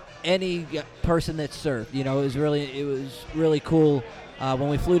any person that served. It was really cool when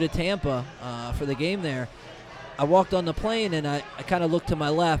we flew to Tampa for the game there. I walked on the plane and I kind of looked to my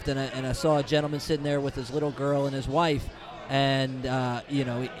left and I saw a gentleman sitting there with his little girl and his wife, and he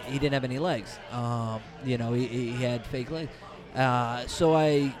didn't have any legs. He had fake legs.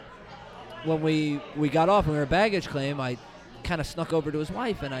 So when we got off and we were baggage claim, I kind of snuck over to his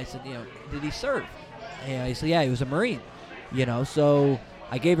wife and I said, did he serve? And he said, yeah, he was a Marine. So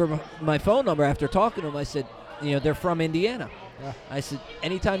I gave her my phone number after talking to him. I said, they're from Indiana. Yeah. I said,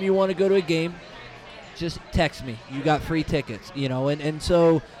 anytime you want to go to a game, just text me. You got free tickets, and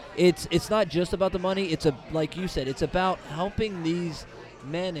so it's not just about the money. It's like you said, it's about helping these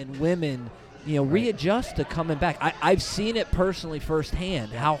men and women, readjust to coming back. I've seen it personally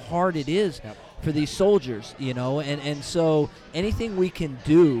firsthand how hard it is for these soldiers, and so anything we can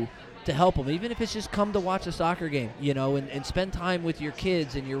do to help them, even if it's just come to watch a soccer game, and spend time with your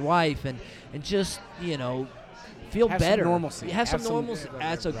kids and your wife and just, feel better. Normalcy. Have some normalcy.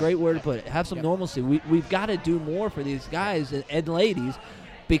 That's a great word to put it. Have some normalcy. We've got to do more for these guys and ladies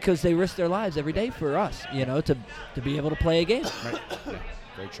because they risk their lives every day for us, to be able to play a game. Right. Yeah.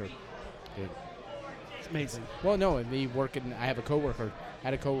 Very true. Good. It's amazing. Well, no, and me working, I had a coworker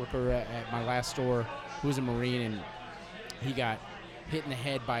at my last store who was a Marine, and he got hit in the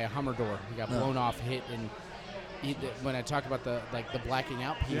head by a Hummer-Door. He got blown off, hit, and when I talk about the blacking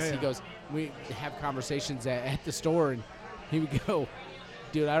out piece, he goes, we have conversations at the store, and he would go,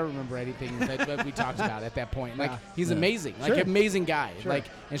 dude, I don't remember anything that we talked about at that point. Like, he's amazing. Like, amazing guy. Sure. Like,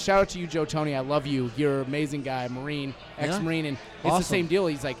 and shout out to you, Joe Tony. I love you. You're an amazing guy, Marine, ex-Marine. And it's the same deal.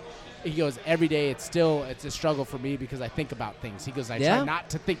 He's like, he goes, every day it's a struggle for me because I think about things. He goes, I try not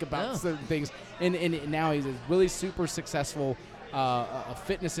to think about certain things. And now he's a really super successful a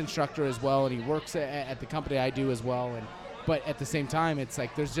fitness instructor as well, and he works at the company I do as well. But at the same time, it's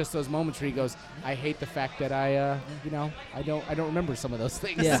like there's just those moments where he goes, I hate the fact that I don't remember some of those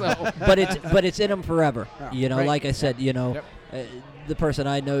things. Yeah. So. but it's in him forever. Right. Like I said, the person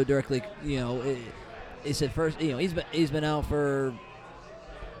I know directly, he said first, he's been out for,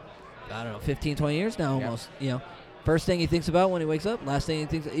 I don't know, 15, 20 years now almost. First thing he thinks about when he wakes up, last thing he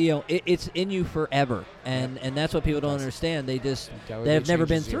thinks, it's in you forever, and that's what people don't understand. They have never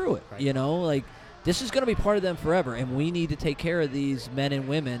been through it. Right. Like, this is going to be part of them forever, and we need to take care of these men and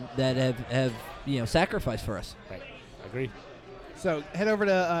women that have sacrificed for us. Right, agreed. So head over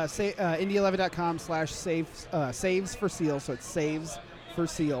to Indy11.com/saves for seals. So it's saves for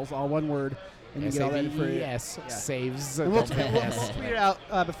seals, all one word. And you get all that information. Yes, saves. And we'll tweet it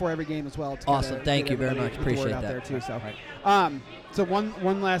out before every game as well. Awesome. Thank you very much. Get the Appreciate word out that. there too. So, so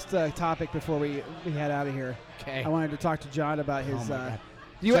one last topic before we head out of here. Okay. I wanted to talk to John about his.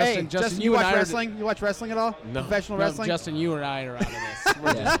 Justin, you watch wrestling? You watch wrestling at all? No. Professional wrestling? Justin, you and I are out of this.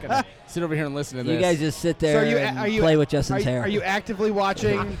 We're just gonna sit over here and listen to this. You guys just sit there and play with Justin's hair. Are you actively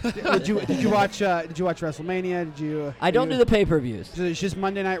watching? Did you watch WrestleMania? I don't do the pay-per-views. So it's just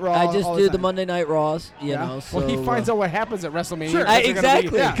Monday Night Raw. I just all do the time? Monday Night Raws. So, well, he finds out what happens at WrestleMania. Sure.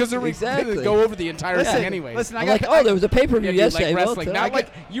 Exactly. Because they're going to go over the entire thing anyway. Listen, I'm like, there was a pay-per-view yesterday. Like wrestling. Not like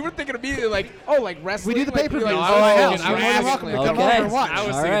you were thinking immediately like, like wrestling. We do the pay-per-view. No, I was thinking welcome to come over Okay. and watch. I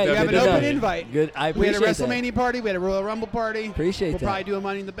was All thinking right. We have an WWE. open invite. Good. I We had appreciate a WrestleMania party. We had a Royal Rumble party. Appreciate We'll that. probably do a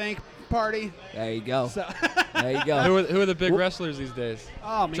Money in the Bank party. There you go. So There you go. Who are the big wrestlers these days?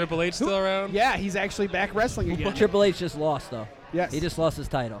 Oh, man. Triple H still around? Yeah, he's actually back wrestling again. Triple H just lost, though. Yes. He just lost his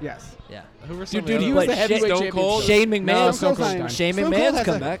title. Yes. Yeah. Who were some Dude, of he the was other- the heavyweight Stone champion. Cold? Shane McMahon. No, Stone Cold's done. Shane Stone Cold McMahon's has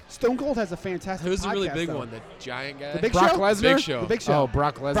come a- back. Stone Cold has a fantastic Who's the really podcast, big though. one? The giant guy? The Big Brock Show? Lesnar? Big Show. The Big Show. Oh,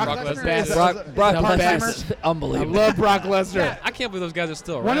 Brock Lesnar. Brock Lesnar. Lesnar. Best. is- Brock the Lesnar. Lesnar. I Unbelievable. love Brock Lesnar. Yeah. I can't believe those guys are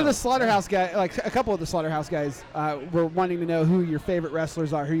still around. One of the Slaughterhouse guys, like a couple of the Slaughterhouse guys, were wanting to know who your favorite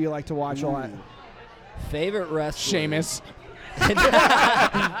wrestlers are, who you like to watch a lot. Favorite wrestler? Sheamus.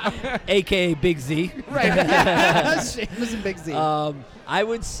 A.K.A. Big Z. Right. Sheamus and Big Z. I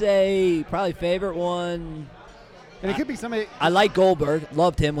would say probably favorite one. and it could be somebody. I like Goldberg.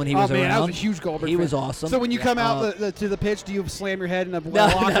 Loved him when he was oh, man, around. I was a huge Goldberg He fan. was awesome. So when you come out to the pitch, do you slam your head in a No,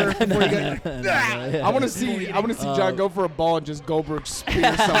 locker before you go? I want to see John go for a ball and just Goldberg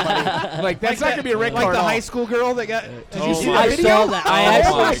spear somebody. Like that's not gonna be a red Like card. the at all. high school girl that got. Did you see the I video? saw that. I Oh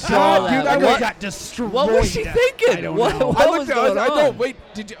actually my saw God, that. dude, That girl What- got destroyed. What was she thinking? I don't What- know. what I was looked. I was. going I know. on? Wait.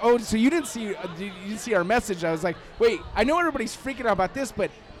 Did you? Oh, so you didn't see? You didn't see our message? I was like, wait. I know everybody's freaking out about this, but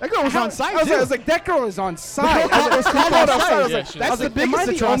That girl was how- on side, I was, too. I was like, that girl is on side. girl was called I was offside. I was Yeah, like, she That's was. the am biggest I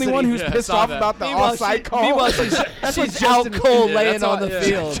the only one who's Yeah, I pissed saw off that. about the Meanwhile, offside call? meanwhile, she's what out Justin- cold Yeah, laying that's on all- the yeah.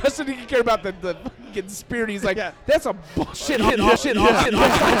 field. Justin didn't care about the fucking spirit. He's like, Yeah. that's a bullshit offside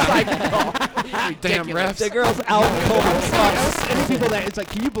call. Damn refs. The girl's out cold. And people that it's like,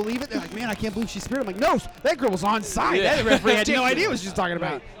 can you believe it? They're like, man, I can't believe she speared. I'm like, no, that girl was on side. Yeah. That referee had no idea what she was talking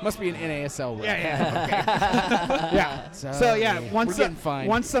about. Right. Must be an NASL rule. Yeah, okay. Yeah. So yeah, once we're getting fined.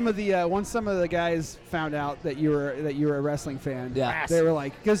 once some of the guys found out that you were a wrestling fan, Yeah. they were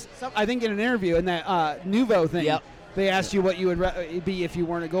like, because I think in an interview in that Nuvo thing, Yep. they asked you what you would be if you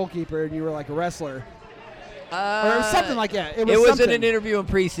weren't a goalkeeper and you were like a wrestler or something like that. It was It was in something. an interview in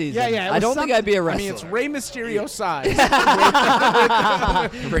preseason. Yeah, yeah, it I was don't think I'd be a I wrestler. mean, it's Rey Mysterio size.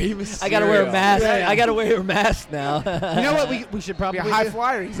 I gotta wear a mask. Yeah, yeah. I gotta wear a mask now. You know what? We should Be probably a high do?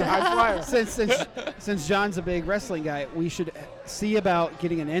 flyer. He's a high flyer. Since John's a big wrestling guy, we should see about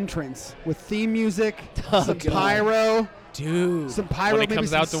getting an entrance with theme music, some God. pyro, Dude. some pyro, When he maybe comes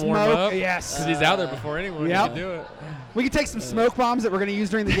some out to smoke. warm up. Yes, Because he's out there before anyone. Yep. He can do it. we could take some smoke bombs that we're going to use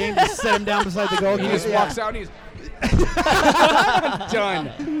during the game to set him down beside the goal. He just walks out and he's done.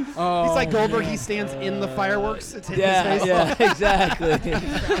 He's like Goldberg. He stands in the fireworks. It's hitting yeah, his face. yeah, exactly.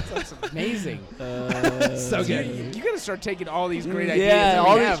 That's amazing. So good. You got to start taking all these great ideas. Yeah, that we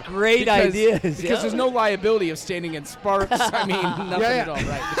all these have great because- ideas, Because yeah. there's no liability of standing in sparks. I mean, nothing Yeah, at all,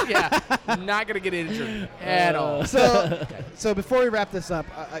 right? Yeah, not gonna get injured at all. So before we wrap this up,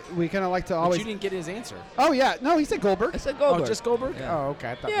 we kind of like to But always. you didn't get his answer. Oh yeah, no, he said Goldberg. I said Goldberg. Oh, just Goldberg? Yeah. Oh,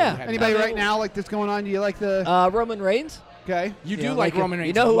 okay. I thought Yeah. we had Anybody another- right now like that's going on? Do you like the? Roman Reigns. Okay. You do know, like like Roman him. Reigns.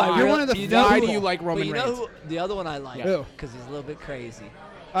 You know who I Why? You're one of the you few know Why people. do you like But Roman you know Reigns? who, the other one I like? Yeah. Who? Because he's a little bit crazy.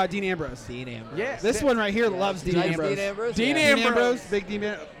 Dean Ambrose. Dean Ambrose. Yeah. This one right here loves Dean Likes Ambrose. Dean Ambrose. Dean yeah. Dean Ambrose, big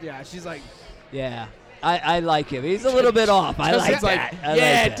Dean. Yeah, she's like, Yeah. I like him. He's a little bit off. I like Justin's that. I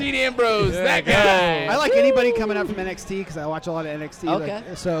yeah, like that. Dean Ambrose, Yeah, that guy. guy. I like anybody coming up from NXT because I watch a lot of NXT. Okay.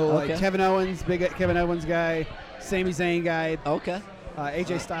 Like Okay. Kevin Owens, big Kevin Owens guy, Sami Zayn guy. Okay.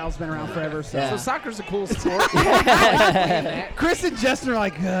 AJ Styles been around forever. So. Yeah. So soccer's a cool sport. I Chris and Justin are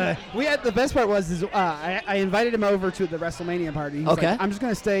like, we had the best part was I invited him over to the WrestleMania party. He's Okay. like, I'm just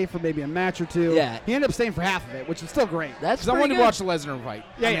gonna stay for maybe a match or two. Yeah. He ended up staying for half of it, which is still great. That's wanted pretty to good. watch the Lesnar fight.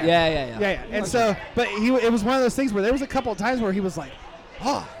 Yeah, Yeah, yeah, yeah. Yeah. And so, but it was one of those things where there was a couple of times where he was like,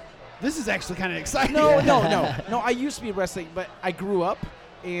 oh, this is actually kind of exciting. No. I used to be wrestling, but I grew up,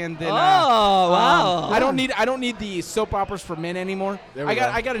 and then Oh, wow. I don't need the soap operas for men anymore. There we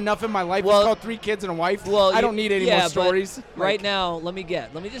I go. got enough in my life. Well- It's called 3 Kids and a Wife. Well, I don't need any yeah, more but stories. Right Like, now, let me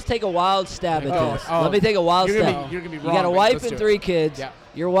just take a wild stab at Oh, this. oh. Let me take a wild You're gonna stab. be- you're gonna be You wrong, got a but wife let's and do it. 3 kids. Yeah.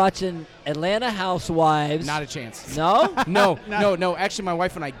 You're watching Atlanta Housewives. not a chance. No? No. Actually, my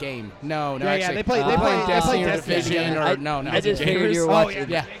wife and I game. No. Yeah, Actually, they play- they play Destiny or Destiny Division together. or no. I just figured you were Oh, watching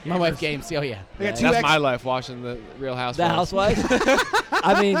Yeah, my wife games. Oh yeah. They got Yeah. two That's ex- my life watching the Real Housewives. the Housewives.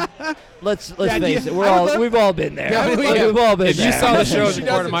 I mean, let's Yeah, face yeah, it. We've all been there. Yeah, We've all been If there. you saw the show as She a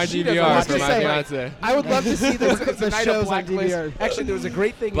part of my doesn't- she DVR doesn't for watch my it. fiance. I would love to see the It's a night of shows on Blacklist. DVR. Actually, there was a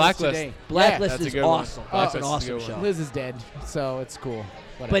great thing Blacklist. today. Blacklist That's a is good one. awesome. Blacklist That's an is a awesome good one. show. Liz is dead, so it's cool.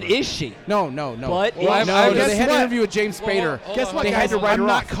 But Whatever. is she? No. But Well, is- no, guess they had what? an interview with James Spader. Guess what, They guys? had to write I'm her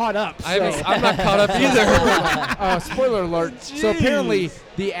not off. caught up. I'm not caught up either. Spoiler alert. So apparently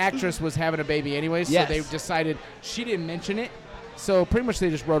the actress was having a baby anyway, so Yes. they decided she didn't mention it. So pretty much they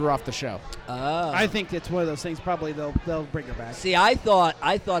just wrote her off the show. I think it's one of those things. Probably they'll bring her back. See, I thought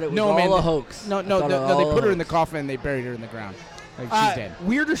it was No, all man, a hoax. No, I thought it was they all put a her in the hoax. coffin and they buried her in the ground. Like she's dead.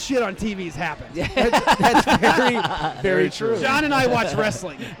 Weirder shit on TV's happened. That's very true. John and I watch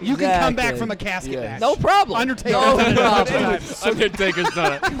wrestling. You can come back Exactly. from a casket Yes. match. No problem. Undertaker. No done it a bunch of problem. times. Undertaker's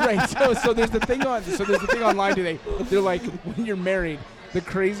done it. Right. So there's the thing online today. They're like, when you're married, the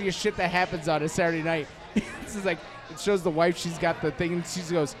craziest shit that happens on a Saturday night. This is like, it shows the wife, she's got the thing, and she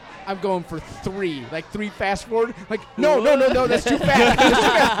goes, I'm going for 3. Like 3 fast forward. Like, no, that's too fast. That's too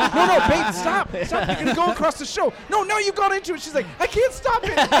fast. No, babe, stop. You're going to go across the show. No, you got into it. She's like, I can't stop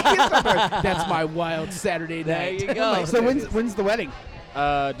it. That's my wild Saturday There night. you go. So when's the wedding?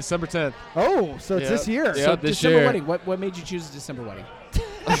 December 10th. Oh, so it's Yep. this year. Yep. So this December year. wedding. What made you choose a December wedding?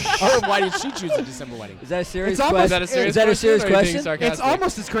 Or why did she choose a December wedding? Is that a serious It's almost- question? Is that a serious Is that a serious question? or are you being question? sarcastic? It's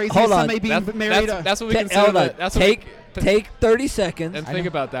almost as crazy Hold as on. somebody being married. That's what we Ta- consider. hold on. That's what we- Take 30 seconds and think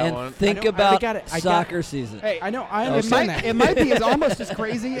about that and one. think I know, I about got it. I got soccer season. Hey, I know. I it understand might, that. it might be as almost as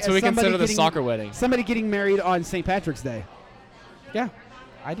crazy That's as what we somebody consider the getting, soccer wedding. somebody getting married on St. Patrick's Day. Yeah,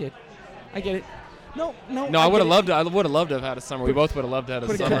 I did. I get it. No. No, I would have loved to. I would have loved to have had a summer. We both would have loved to have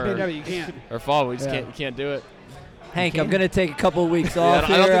had Put a a summer pandemic, you can't. or fall. We just Yeah. can't do it. Hank, I'm going to take a couple of weeks Yeah, off I don't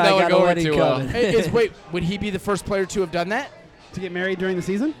here. think that would got go a over wedding too well. coming. Wait, would he be the first player to have done that? To get married during the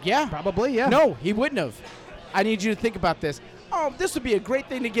season? Yeah. Probably, yeah. No, he wouldn't have. I need you to think about this. Oh, this would be a great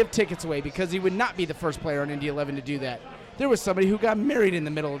thing to give tickets away because he would not be the first player on Indy 11 to do that. There was somebody who got married in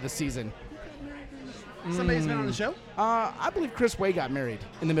the middle of the season. Somebody's been on the show? I believe Chris Way got married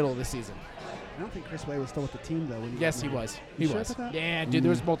in the middle of the season. I don't think Chris Way was still with the team, though. When Yes, got he married. was. You He sure was. about that? Yeah, dude, there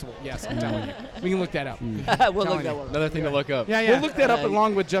was multiple. Yes, I'm telling you. We can look that up. We'll Telling look you. that one up. Another thing to look up. Yeah, yeah. We'll look that up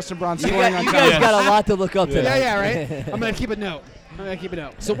along with Justin Braun You, scoring on you time. guys got a lot to look up Yeah. today. Yeah, right? I'm going to keep a note.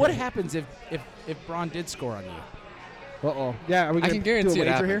 So what happens if Braun did score on you? Uh-oh. Yeah, are we I going can to do a guarantee it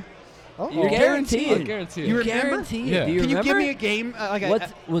wager happened. here? Oh, You're I'll guaranteed. guarantee You it. remember? Guaranteed. Yeah. Do you Can you remember? give me a game?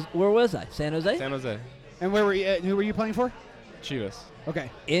 Where was I? San Jose? San Jose. And where were you? Who were you playing for? Chivas.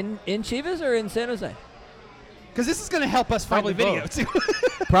 Okay. In Chivas or in San Jose? Because this is going to help us find Probably the video, both.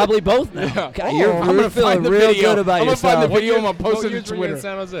 too. Probably both now. Yeah. Okay, Oh, you're I'm gonna feeling find the real video. good about I'm gonna yourself. find the video. I'm gonna What post it years to were you in Twitter.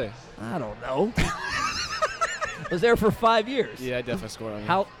 San Jose? I don't know. Was there for 5 years. Yeah, I definitely scored on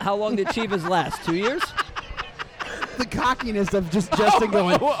you. How long did Chivas last? 2 years? The cockiness of just Justin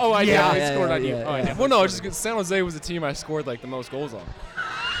going, Oh, I Yeah, definitely yeah, scored yeah, on you. yeah, Oh, I yeah. def- Well, no, it's just 'cause San Jose was the team I scored like the most goals on.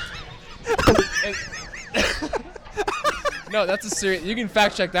 No, that's a serious. You can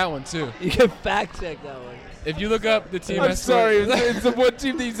fact check that one too. You can fact check that one. If you look up the team, I I'm scored- sorry. It's the one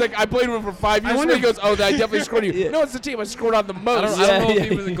team that he's like, I played with for 5 years. wonder And he goes, oh, I definitely scored you. Yeah. No, it's the team I scored on the most. I don't Yeah, know if yeah,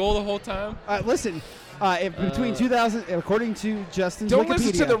 he was a yeah. goal the whole time. listen, if between 2000, according to Justin's Don't Wikipedia,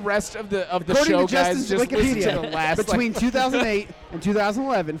 listen to the rest of the according show, to guys. Justin's Just listen to the Wikipedia, last. between 2008 and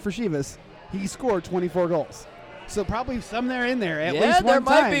 2011 for Chivas, he scored 24 goals. So probably some there in there at yeah, least there one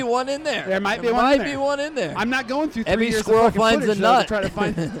might time. be one in there. There might be There one might in be there. one in there. I'm not going through 3 Every years squirrel of fucking finds footage, a though, to nut. try to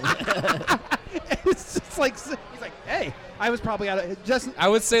find. It's just like he's like, hey, I was probably out of just. I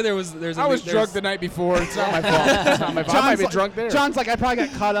would say there's. I was drunk the night before. It's not my fault. It's not my fault. I might be drunk there. John's like, I probably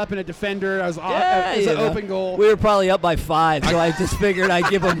got caught up in a defender. I was Yeah, it was you an know. open goal. We were probably up by 5, so I just figured I'd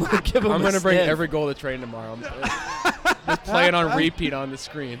give him. I'm going to bring every goal to train tomorrow. Just playing on repeat on the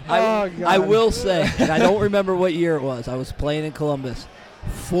screen. Oh, God. I will say, and I don't remember what year it was. I was playing in Columbus.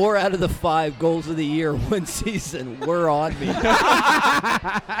 4 out of the 5 goals of the year one season were on me.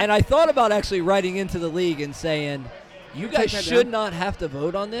 And I thought about actually writing into the league and saying, you guys Take that should down. not have to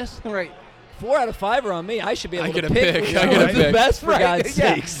vote on this. Right. 4 out of 5 are on me. I should be able I to get a pick pick. which I one get a was the pick. best, for God's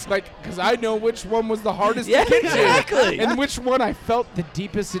yeah. sakes. Like, because I know which one was the hardest Yeah, to get to. exactly. And which one I felt the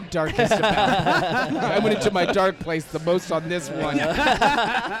deepest and darkest about. I went into my dark place the most on this one.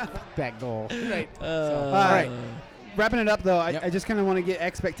 That goal. Right. All right. Wrapping it up, though, Yep. I just kind of want to get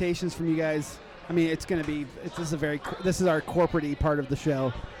expectations from you guys. I mean, this is our corporate-y part of the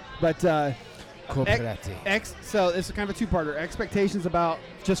show, but so this is kind of a two-parter. Expectations about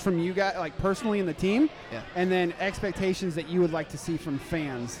just from you guys, like personally in the team, Yeah. and then expectations that you would like to see from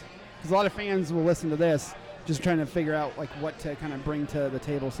fans, because a lot of fans will listen to this, just trying to figure out like what to kind of bring to the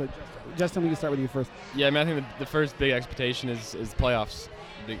table. So, Justin, we can start with you first. Yeah, I mean, I think the first big expectation is playoffs.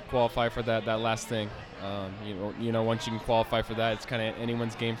 To qualify for that last thing. You know, once you can qualify for that, it's kind of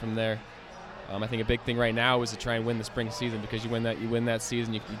anyone's game from there. I think a big thing right now is to try and win the spring season, because you win that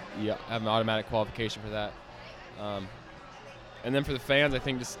season, you have an automatic qualification for that. And then for the fans, I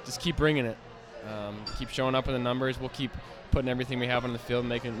think just keep bringing it. Keep showing up in the numbers. We'll keep putting everything we have on the field,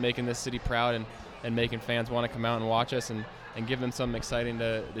 making this city proud, and making fans want to come out and watch us, and give them something exciting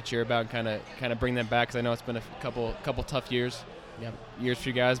to cheer about, and kind of bring them back, because I know it's been a couple tough years. Yep. Years for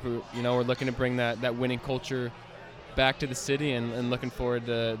you guys, but we're looking to bring that winning culture back to the city, and looking forward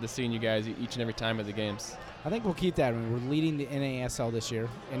to seeing you guys each and every time at the games. I think we'll keep that. I mean, we're leading the NASL this year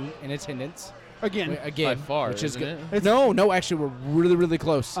in attendance. Again, By far, which is isn't good. it? No, actually, we're really, really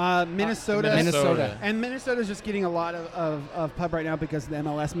close. Minnesota. And Minnesota's just getting a lot of pub right now because of the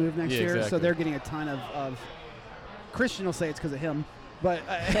MLS move next year. Exactly. So they're getting a ton of Christian will say it's because of him. But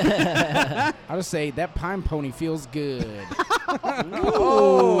I'll just say that Pine Pony feels good.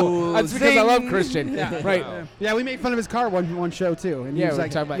 Ooh, That's because I love zing. Christian. Yeah. Right. Wow. Yeah, we made fun of his car one show too. And he Yeah, was we were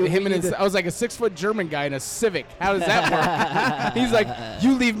like, talking about "You- him we and need his. to-" I was like a 6-foot German guy in a Civic. How does that work? He's like,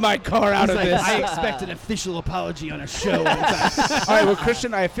 you leave my car out He's of like, this. I expect an official apology on a show. All right, well,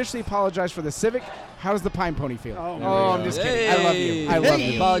 Christian, I officially apologize for the Civic. How does the Pine Pony feel? Oh, I'm just kidding. I love you. I love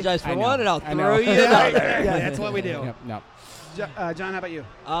you. Apologize for I know. one, and I'll I know. throw you yeah, another. yeah, that's what we do. Yep, no. John, how about you?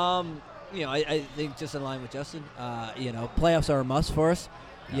 I think just in line with Justin, playoffs are a must for us.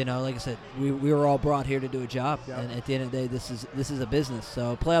 You know, like I said, we were all brought here to do a job, and at the end of the day, this is a business.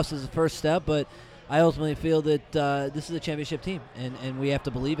 So playoffs is the first step, but I ultimately feel that this is a championship team, and we have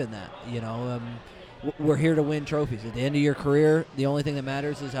to believe in that. You know, we're here to win trophies. At the end of your career, the only thing that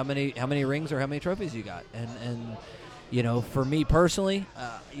matters is how many rings or how many trophies you got. And you know, for me personally,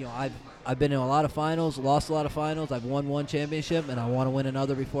 I've been in a lot of finals, lost a lot of finals. I've won one championship, and I want to win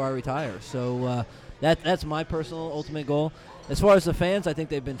another before I retire. So that's my personal ultimate goal. As far as the fans, I think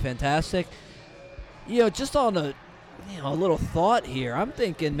they've been fantastic. You know, just on a little thought here, I'm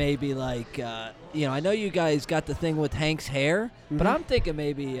thinking maybe like, I know you guys got the thing with Hank's hair, but I'm thinking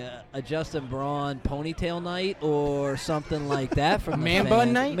maybe a Justin Braun ponytail night or something like that from the Man fans.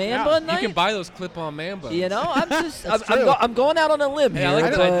 bun night? Man bun night? You can buy those clip-on man buns. You know, I'm just true. I'm going out on a limb Hey, I here,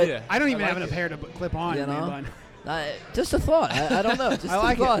 like that but idea. I don't even I have like enough hair to clip on. You know? man bun. just a thought. I don't know. Just I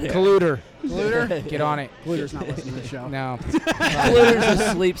like a thought it. here. Colluder. Gluter? Get on it. Gluter's not listening to the show. No. Glutter's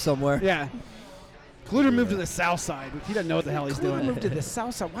asleep somewhere. Yeah. Gluter moved to the south side. He doesn't know what the hell he's Colluder doing. moved to the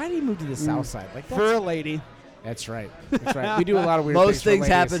south side. Why did he move to the south side? Like For a lady. That's right. That's right. We do a lot of weird Most things things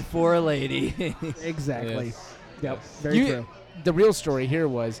for ladies. happen for a lady. Exactly. Yes. Yep. Very true. The real story here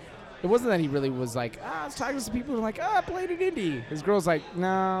was, it wasn't that he really was like, I was talking to some people who were like, I played in Indy. His girl's like,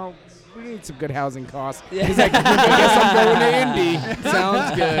 no, we need some good housing costs. Yeah. He's like, I guess I'm going to Indy.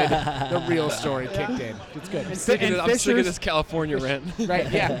 Sounds good. The real story kicked in. It's good. I'm sick of Fishers- this California rent.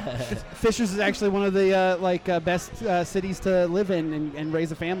 Right, yeah. Fishers is actually one of the best cities to live in and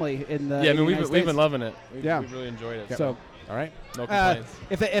raise a family in the Yeah, I mean, United we've been States. loving it. We've really enjoyed it. So, All right. No complaints.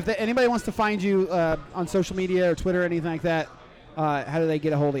 if anybody wants to find you on social media or Twitter or anything like that, how do they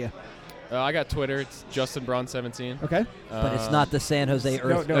get a hold of you? I got Twitter. It's Justin Braun 17. Okay. But it's not the San Jose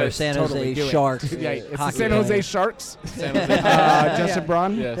Earth no, or it's San totally do Jose it. Sharks. Yeah, it's the hockey San Jose player. Sharks. San Jose. Justin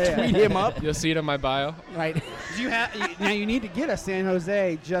Braun. Yes. Tweet him up. You'll see it in my bio. Right. Do you have now? You need to get a San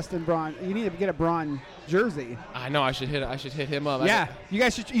Jose Justin Braun. You need to get a Braun jersey. I know. I should hit him up. Yeah, you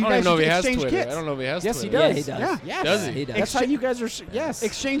guys should. You I don't guys even know if should he has exchange Twitter. kits. I don't know if he has Yes, Twitter. he does. Yeah, he does. Yeah. Yes. Does he? He does. That's how you guys are. Yes.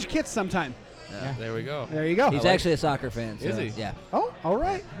 Exchange kits sometime. Yeah. There we go. There you go. He's actually a soccer fan. So, Is he? Yeah. Oh, all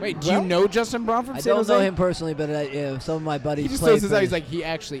right. Wait, do you know Justin Braun from I San don't Jose? know him personally, but some of my buddies He just play throws his for out. He's the- like, he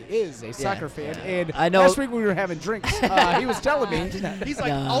actually is a soccer fan. And I know- last week when we were having drinks, he was telling me. He's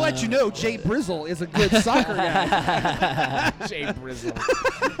like, I'll let you know, Jay Brizzle is a good soccer guy. Jay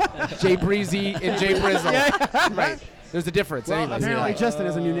Brizzle. Jay Breezy and Jay Brizzle. Right. There's a difference. Well, Anyways, apparently Justin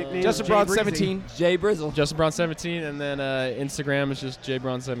has a new nickname. Justin Jay Braun, Breezy. 17. Jay Brizzle. Justin Braun 17, and then Instagram is just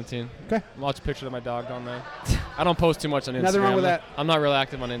jbraun17. Okay. Lots of pictures of my dog on there. I don't post too much on Instagram. Nothing wrong with that. I'm not real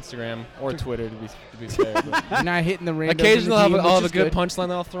active on Instagram or Twitter to be fair. But You're not hitting the randos. occasionally I'll I'll have a good punchline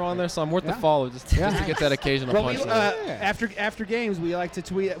that I'll throw on there, so I'm worth the follow just to get that occasional Well, we, punchline. after games, we like to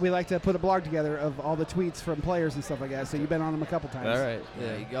tweet. We like to put a blog together of all the tweets from players and stuff like that. So you've been on them a couple times. All right.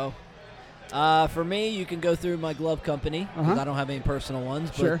 There you go. For me, you can go through my glove company because I don't have any personal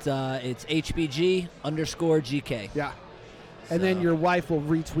ones, Sure. but it's HBG_GK. Yeah. And then your wife will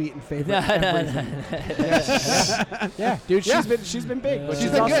retweet and favorite No, everything. Yeah, dude, she's been big. Which She's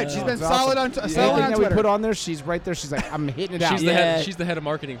is been awesome. good. She's been It's solid awesome. on solid Anything on that we Twitter. put on there, she's right there. She's like, I'm hitting it out. She's the head of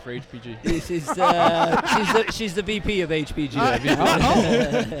marketing for HPG. She's the VP of HBG.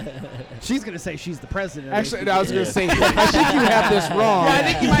 She's gonna say she's the president. of Actually, HBG. no, I was going to say, I think you have this wrong. Yeah, I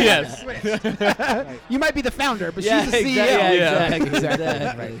think you might Yes. have switched. You might be the founder, but Yeah, she's the CEO exactly.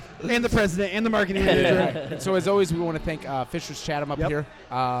 Exactly. and the president and the marketing manager. And so as always, we want to thank Fisher's Chatham up Yep. here.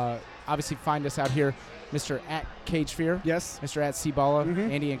 Obviously, find us out here, Mr. at Cage Fear, Yes. Mr. at Cballa,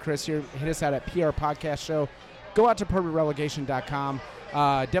 Andy and Chris here. Hit us out at PR Podcast Show. Go out to permanentrelegation.com.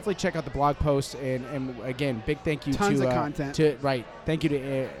 Definitely check out the blog post. And again, big thank you Tons to of content. Thank you to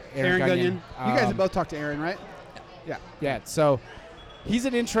Aaron Gunyon. Gunyon. You guys have both talked to Aaron, right? Yeah. Yeah, so he's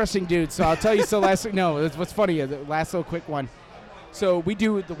an interesting dude. So I'll tell you. So what's funny, the last little quick one. So we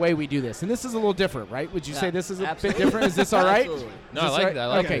do it the way we do this, and this is a little different, right? Would you say this is a bit different? Is this all right? Absolutely. No, Is I this like right? that. I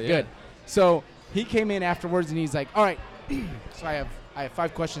like okay, it, good. yeah. So he came in afterwards, and he's like, "All right, so I have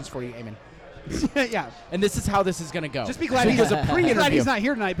 5 questions for you, Eamon, Yeah. and this is how this is gonna go." Just be glad So he's a pre-interview. glad he's not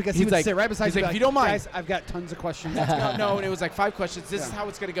here tonight because he He's would like- sit right beside he's you. like, and if be you don't mind. guys, I've got tons of questions. no, and it was like 5 questions. This is Yeah. how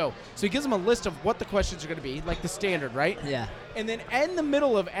it's gonna go. So he gives him a list of what the questions are gonna be, like the standard, right? Yeah. And then in the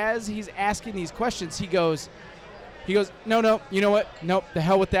middle of as he's asking these questions, he goes, no, you know what? Nope, the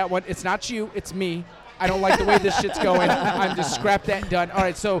hell with that one. It's not you, it's me. I don't like the way this shit's going. I'm just scrap that, done. All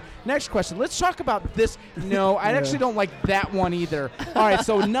right, so next question. Let's talk about this. No, I actually don't like that one either. All right,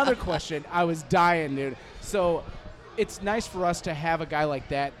 so another question. I was dying, dude. So it's nice for us to have a guy like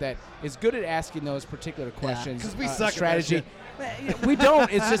that is good at asking those particular questions. 'Cause we suck at that strategy. We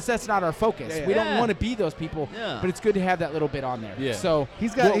don't. It's just that's not our focus. Yeah. We don't Yeah. want to be those people. Yeah. But it's good to have that little bit on there. Yeah. So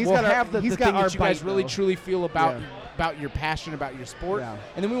He's got- we'll our- have the he's thing got our that you guys bite, really though. truly feel about Yeah. your passion about your sport, Yeah.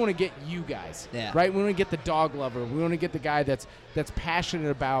 and then we want to get you guys. Yeah. Right. We want to get the dog lover. We want to get the guy that's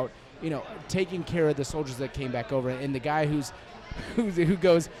passionate about taking care of the soldiers that came back over, and the guy who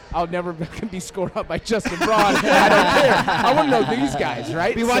goes, I'll never be scored up by Justin Braun. I don't care. I want to know these guys,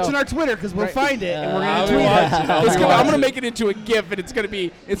 right? Be watching our Twitter because we'll Right. find it and we're I'll gonna be tweet watching. it. I'll be I'm watching. gonna make it into a GIF, and it's gonna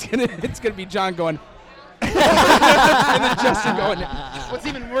be John going, and then Justin going, What's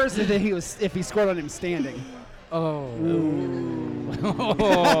even worse is that if he scored on him standing.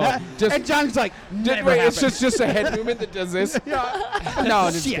 just. And John's like, never Wait, it's happened. just a head movement that does this. No,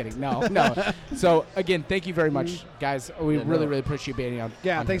 I'm just Shit. kidding. No. So again, thank you very much, guys. We really appreciate being on.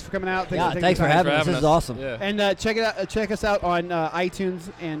 Yeah, on thanks for coming out. Thanks Yeah, for taking thanks the for time. having us. This is awesome. Yeah. And check it out. Check us out on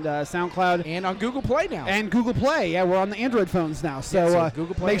iTunes and SoundCloud and on Google Play now. and Google Play. Yeah, we're on the Android phones now. So, Yeah, so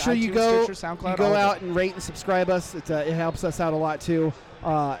Google Play, make sure you iTunes, go Stitcher, SoundCloud, you go all of out it. and rate and subscribe us. It helps us out a lot too.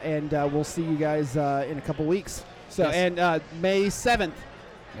 And we'll see you guys in a couple weeks. So Yes. and May 7th.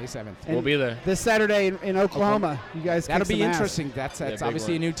 May 7th. And We'll be there. This Saturday in Oklahoma. You guys That'll kick be some ass. interesting. That's big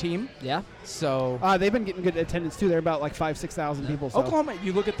obviously one. a new team. Yeah. So They've been getting good attendance too. They're about like 5,000-6,000 people. So. Oklahoma,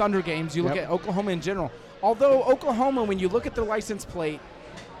 you look at Thunder games, you look Yep. at Oklahoma in general. Although Oklahoma, when you look at their license plate,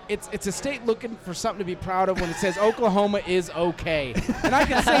 it's a state looking for something to be proud of when it says Oklahoma is okay. And I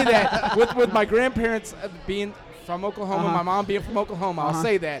can say that with my grandparents being from Oklahoma, my mom being from Oklahoma, I'll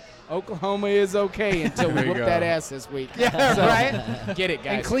say that Oklahoma is okay until we There you whoop go. that ass this week. Yeah, So, right. Get it,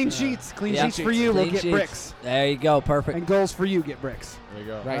 guys. And clean sheets. Clean Yeah. sheets for you. Clean We'll get sheets. bricks. There you go. Perfect. And goals for you. Get bricks. There you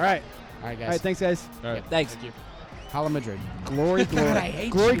go. Right. All right. All right, guys. All right. Thanks, guys. All right. Thanks. Thank you. Hala Madrid. Glory, glory. I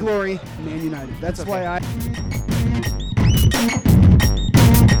hate glory, you. glory. Man United. That's It's why okay. I.